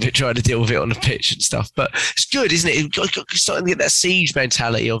deal with it. Try to deal with it on the pitch and stuff. But it's good, isn't it? It's starting to get that siege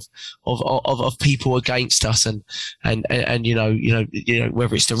mentality of people against us, and you know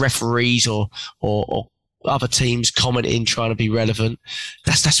whether it's the referees or other teams commenting, trying to be relevant.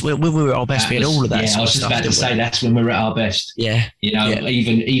 That's when we were at our best. We had all of that. Yeah, I was just about to say that's when we were at our best. Yeah,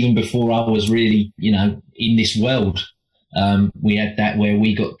 even before I was really in this world. We had that where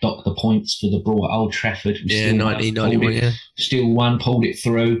we got docked the points for the brawl at Old Trafford. Yeah, 1991. Still won, pulled it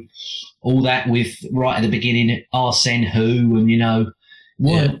through. All that with right at the beginning, Arsene Who, and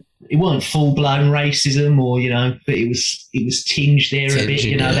it weren't full blown racism, but it was tinged there a bit.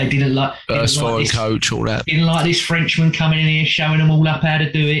 They didn't like first foreign coach, all that. Didn't like this Frenchman coming in here showing them all up how to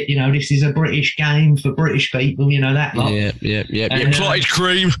do it. This is a British game for British people. That lot. Yeah. Clotted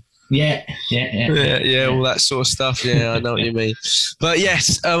cream. Yeah, all that sort of stuff. Yeah, I know what you mean. But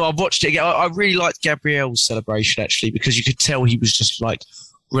yes, I've watched it again. I really liked Gabriel's celebration actually, because you could tell he was just like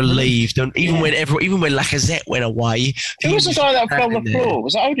relieved, and even when Lacazette went away, who was the guy that fell on the floor?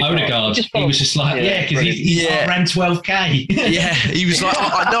 Was that Odegaard? He was just like, because he ran 12k. Yeah, he was like,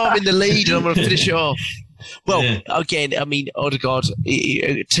 I know I'm in the lead and I'm going to finish it off. Well, again, I mean, Odegaard,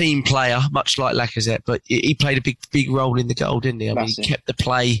 a team player, much like Lacazette, but he played a big role in the goal, didn't he? I mean, he kept the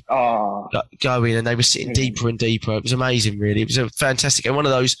play going, and they were sitting deeper and deeper. It was amazing, really. It was a fantastic, and one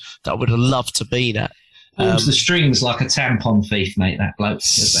of those that I would have loved to be at. Pulls the strings like a tampon thief, mate, that bloke,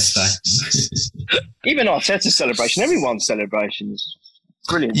 as they say. Even Arteta's celebration, everyone's celebration is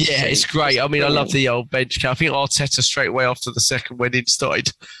brilliant. Yeah, it's great. I mean, I love the old bench cap. I think Arteta straight away after the second went in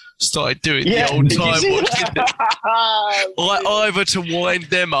started doing the old time watching either to wind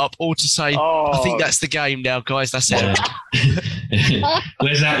them up or to say, I think that's the game now, guys. That's it.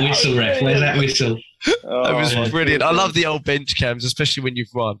 Where's that whistle, ref? Where's that whistle? It was brilliant. I love the old bench cams, especially when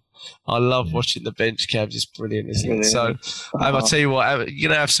you've won. I love watching the bench cams. It's brilliant, isn't it? So I'll tell you what, you're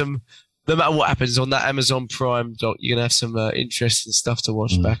going to have some, no matter what happens on that Amazon Prime doc, you're going to have some interesting stuff to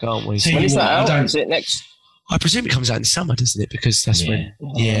watch back, aren't we? When is that out? Is it next? I presume it comes out in summer, doesn't it? Because that's when.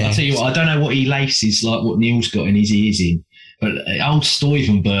 Yeah. I'll tell you what, I don't know what he laces, like what Neil's got in his ears in. But old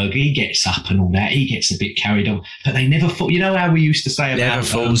Stuyvenberg, he gets up and all that. He gets a bit carried on. But they never fall. You know how we used to say about never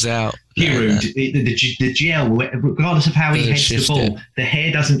falls out. Giroud, the gel, regardless of how he heads the ball, the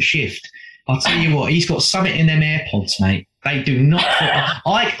hair doesn't shift. I'll tell you what, he's got something in them AirPods, mate. They do not.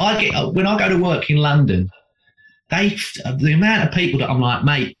 I get when I go to work in London, the amount of people that I'm like,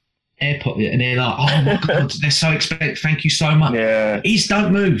 mate, AirPod, and they're like, oh my god, they're so expensive. Thank you so much. Yeah. His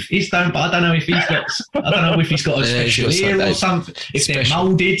don't move. But I don't know if he's got a special ear or something. If they're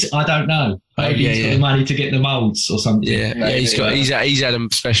moulded, I don't know. Maybe he's got the money to get the moulds or something. Yeah, he's had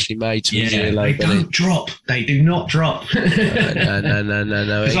them specially made to his ear. They don't drop. They do not drop. No.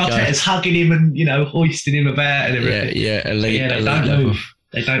 Because Arteta's hugging him and hoisting him about and everything. They don't move.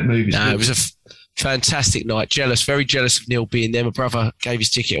 They don't move. It was a fantastic night. Very jealous of Neil being there. My brother gave his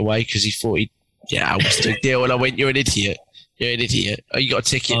ticket away because he thought I was a big deal, and I went, "You're an idiot. You're an idiot. You got a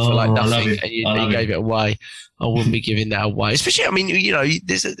ticket for like nothing, and you gave it away. I wouldn't be giving that away. Especially, I mean, you know,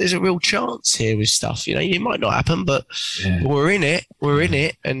 there's a real chance here with stuff. You know, it might not happen, but we're in it. We're in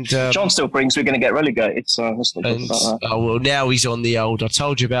it. And John still brings we're going to get relegated. So let's not talk about that. Oh well, now he's on the old. I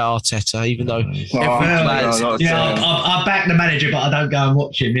told you about Arteta, even though I back the manager, but I don't go and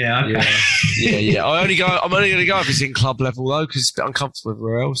watch him. Yeah, okay. yeah. I'm only going to go if it's in club level though, because it's a bit uncomfortable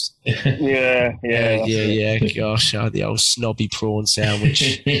everywhere else. Yeah. Gosh, the old snobby prawn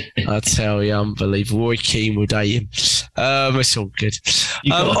sandwich. I tell you, unbelievable. Roy Keane would hate him. It's all good.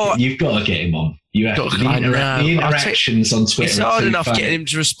 You've got to get him on. You have to. The interactions on Twitter. It's hard enough getting him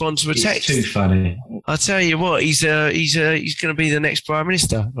to respond to a text. It's too funny. I tell you what, he's going to be the next Prime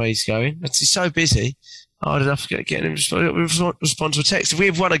Minister where he's going. He's so busy. Hard enough getting him to respond to a text. If we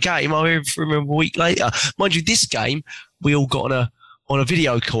have won a game, I'll hear from him a week later. Mind you, this game we all got on a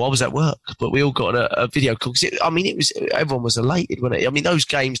video call. I was at work, but we all got on a video call. Everyone was elated, wasn't it? I mean, those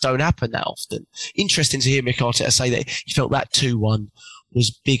games don't happen that often. Interesting to hear Mick Arteta say that he felt that 2-1 was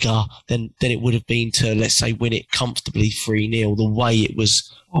bigger than it would have been to, let's say, win it comfortably 3-0. The way it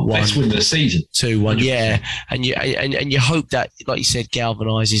was best win of the season, 2-1, yeah. And you hope that, like you said,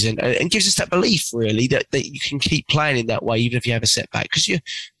 galvanises and gives us that belief really that you can keep playing in that way even if you have a setback, because you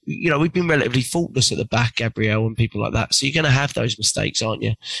know, we've been relatively faultless at the back, Gabriel, and people like that. So you're going to have those mistakes, aren't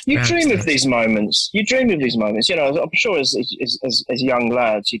you? You dream of these moments. You know, I'm sure as young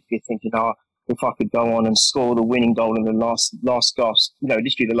lads, you'd be thinking, if I could go on and score the winning goal in the last gasp, you know,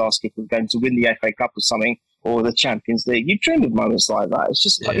 literally the last kick of the game to win the FA Cup or something, or the Champions League. You dream of moments like that. It's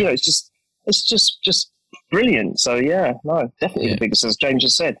just, you know, it's just brilliant. So yeah, no, definitely the biggest, as James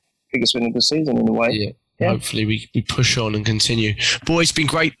just said, biggest win of the season in a way. Yeah. Hopefully we push on and continue. Boys, it's been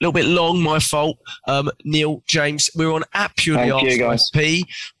great. A little bit long, my fault. Neil, James, we're on @PurelyArsenalFP,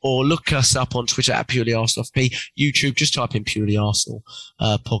 or look us up on Twitter @PurelyArsenalFP. YouTube, just type in Purely Arsenal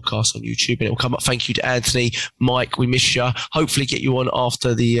podcast on YouTube and it will come up. Thank you to Anthony, Mike. We miss you. Hopefully get you on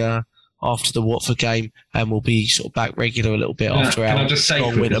after the Watford game, and we'll be sort of back regular a little bit after our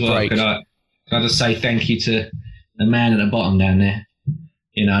long winter break. Can I just say thank you to the man at the bottom down there?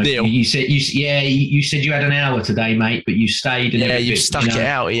 You know, Neil. you said you had an hour today, mate, but you stayed. And you've stuck it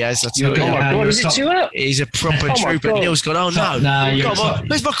out. He has. Oh my God, is it 2 hours? He's a proper trooper. Neil's gone, oh no,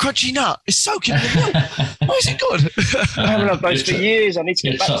 where's my crunchy nut? It's soaking in the milk. Why is it good? I haven't had those for years. I need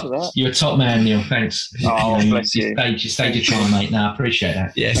to get back to that. You're a top man, Neil. Thanks. Oh, bless you. You stayed your time, mate. No, I appreciate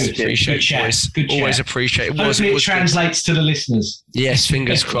that. Yes, appreciate it. Good chat. Always appreciate it. Hopefully it translates to the listeners. Yes,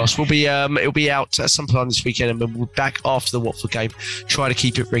 fingers crossed. We'll be it'll be out sometime this weekend, and then we'll be back after the Watford game. Try to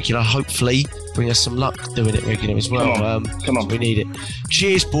keep it regular. Hopefully, bring us some luck doing it regular as well. Come on. We need it.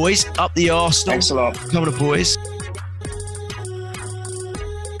 Cheers, boys. Up the Arsenal. Thanks a lot. Come on, boys.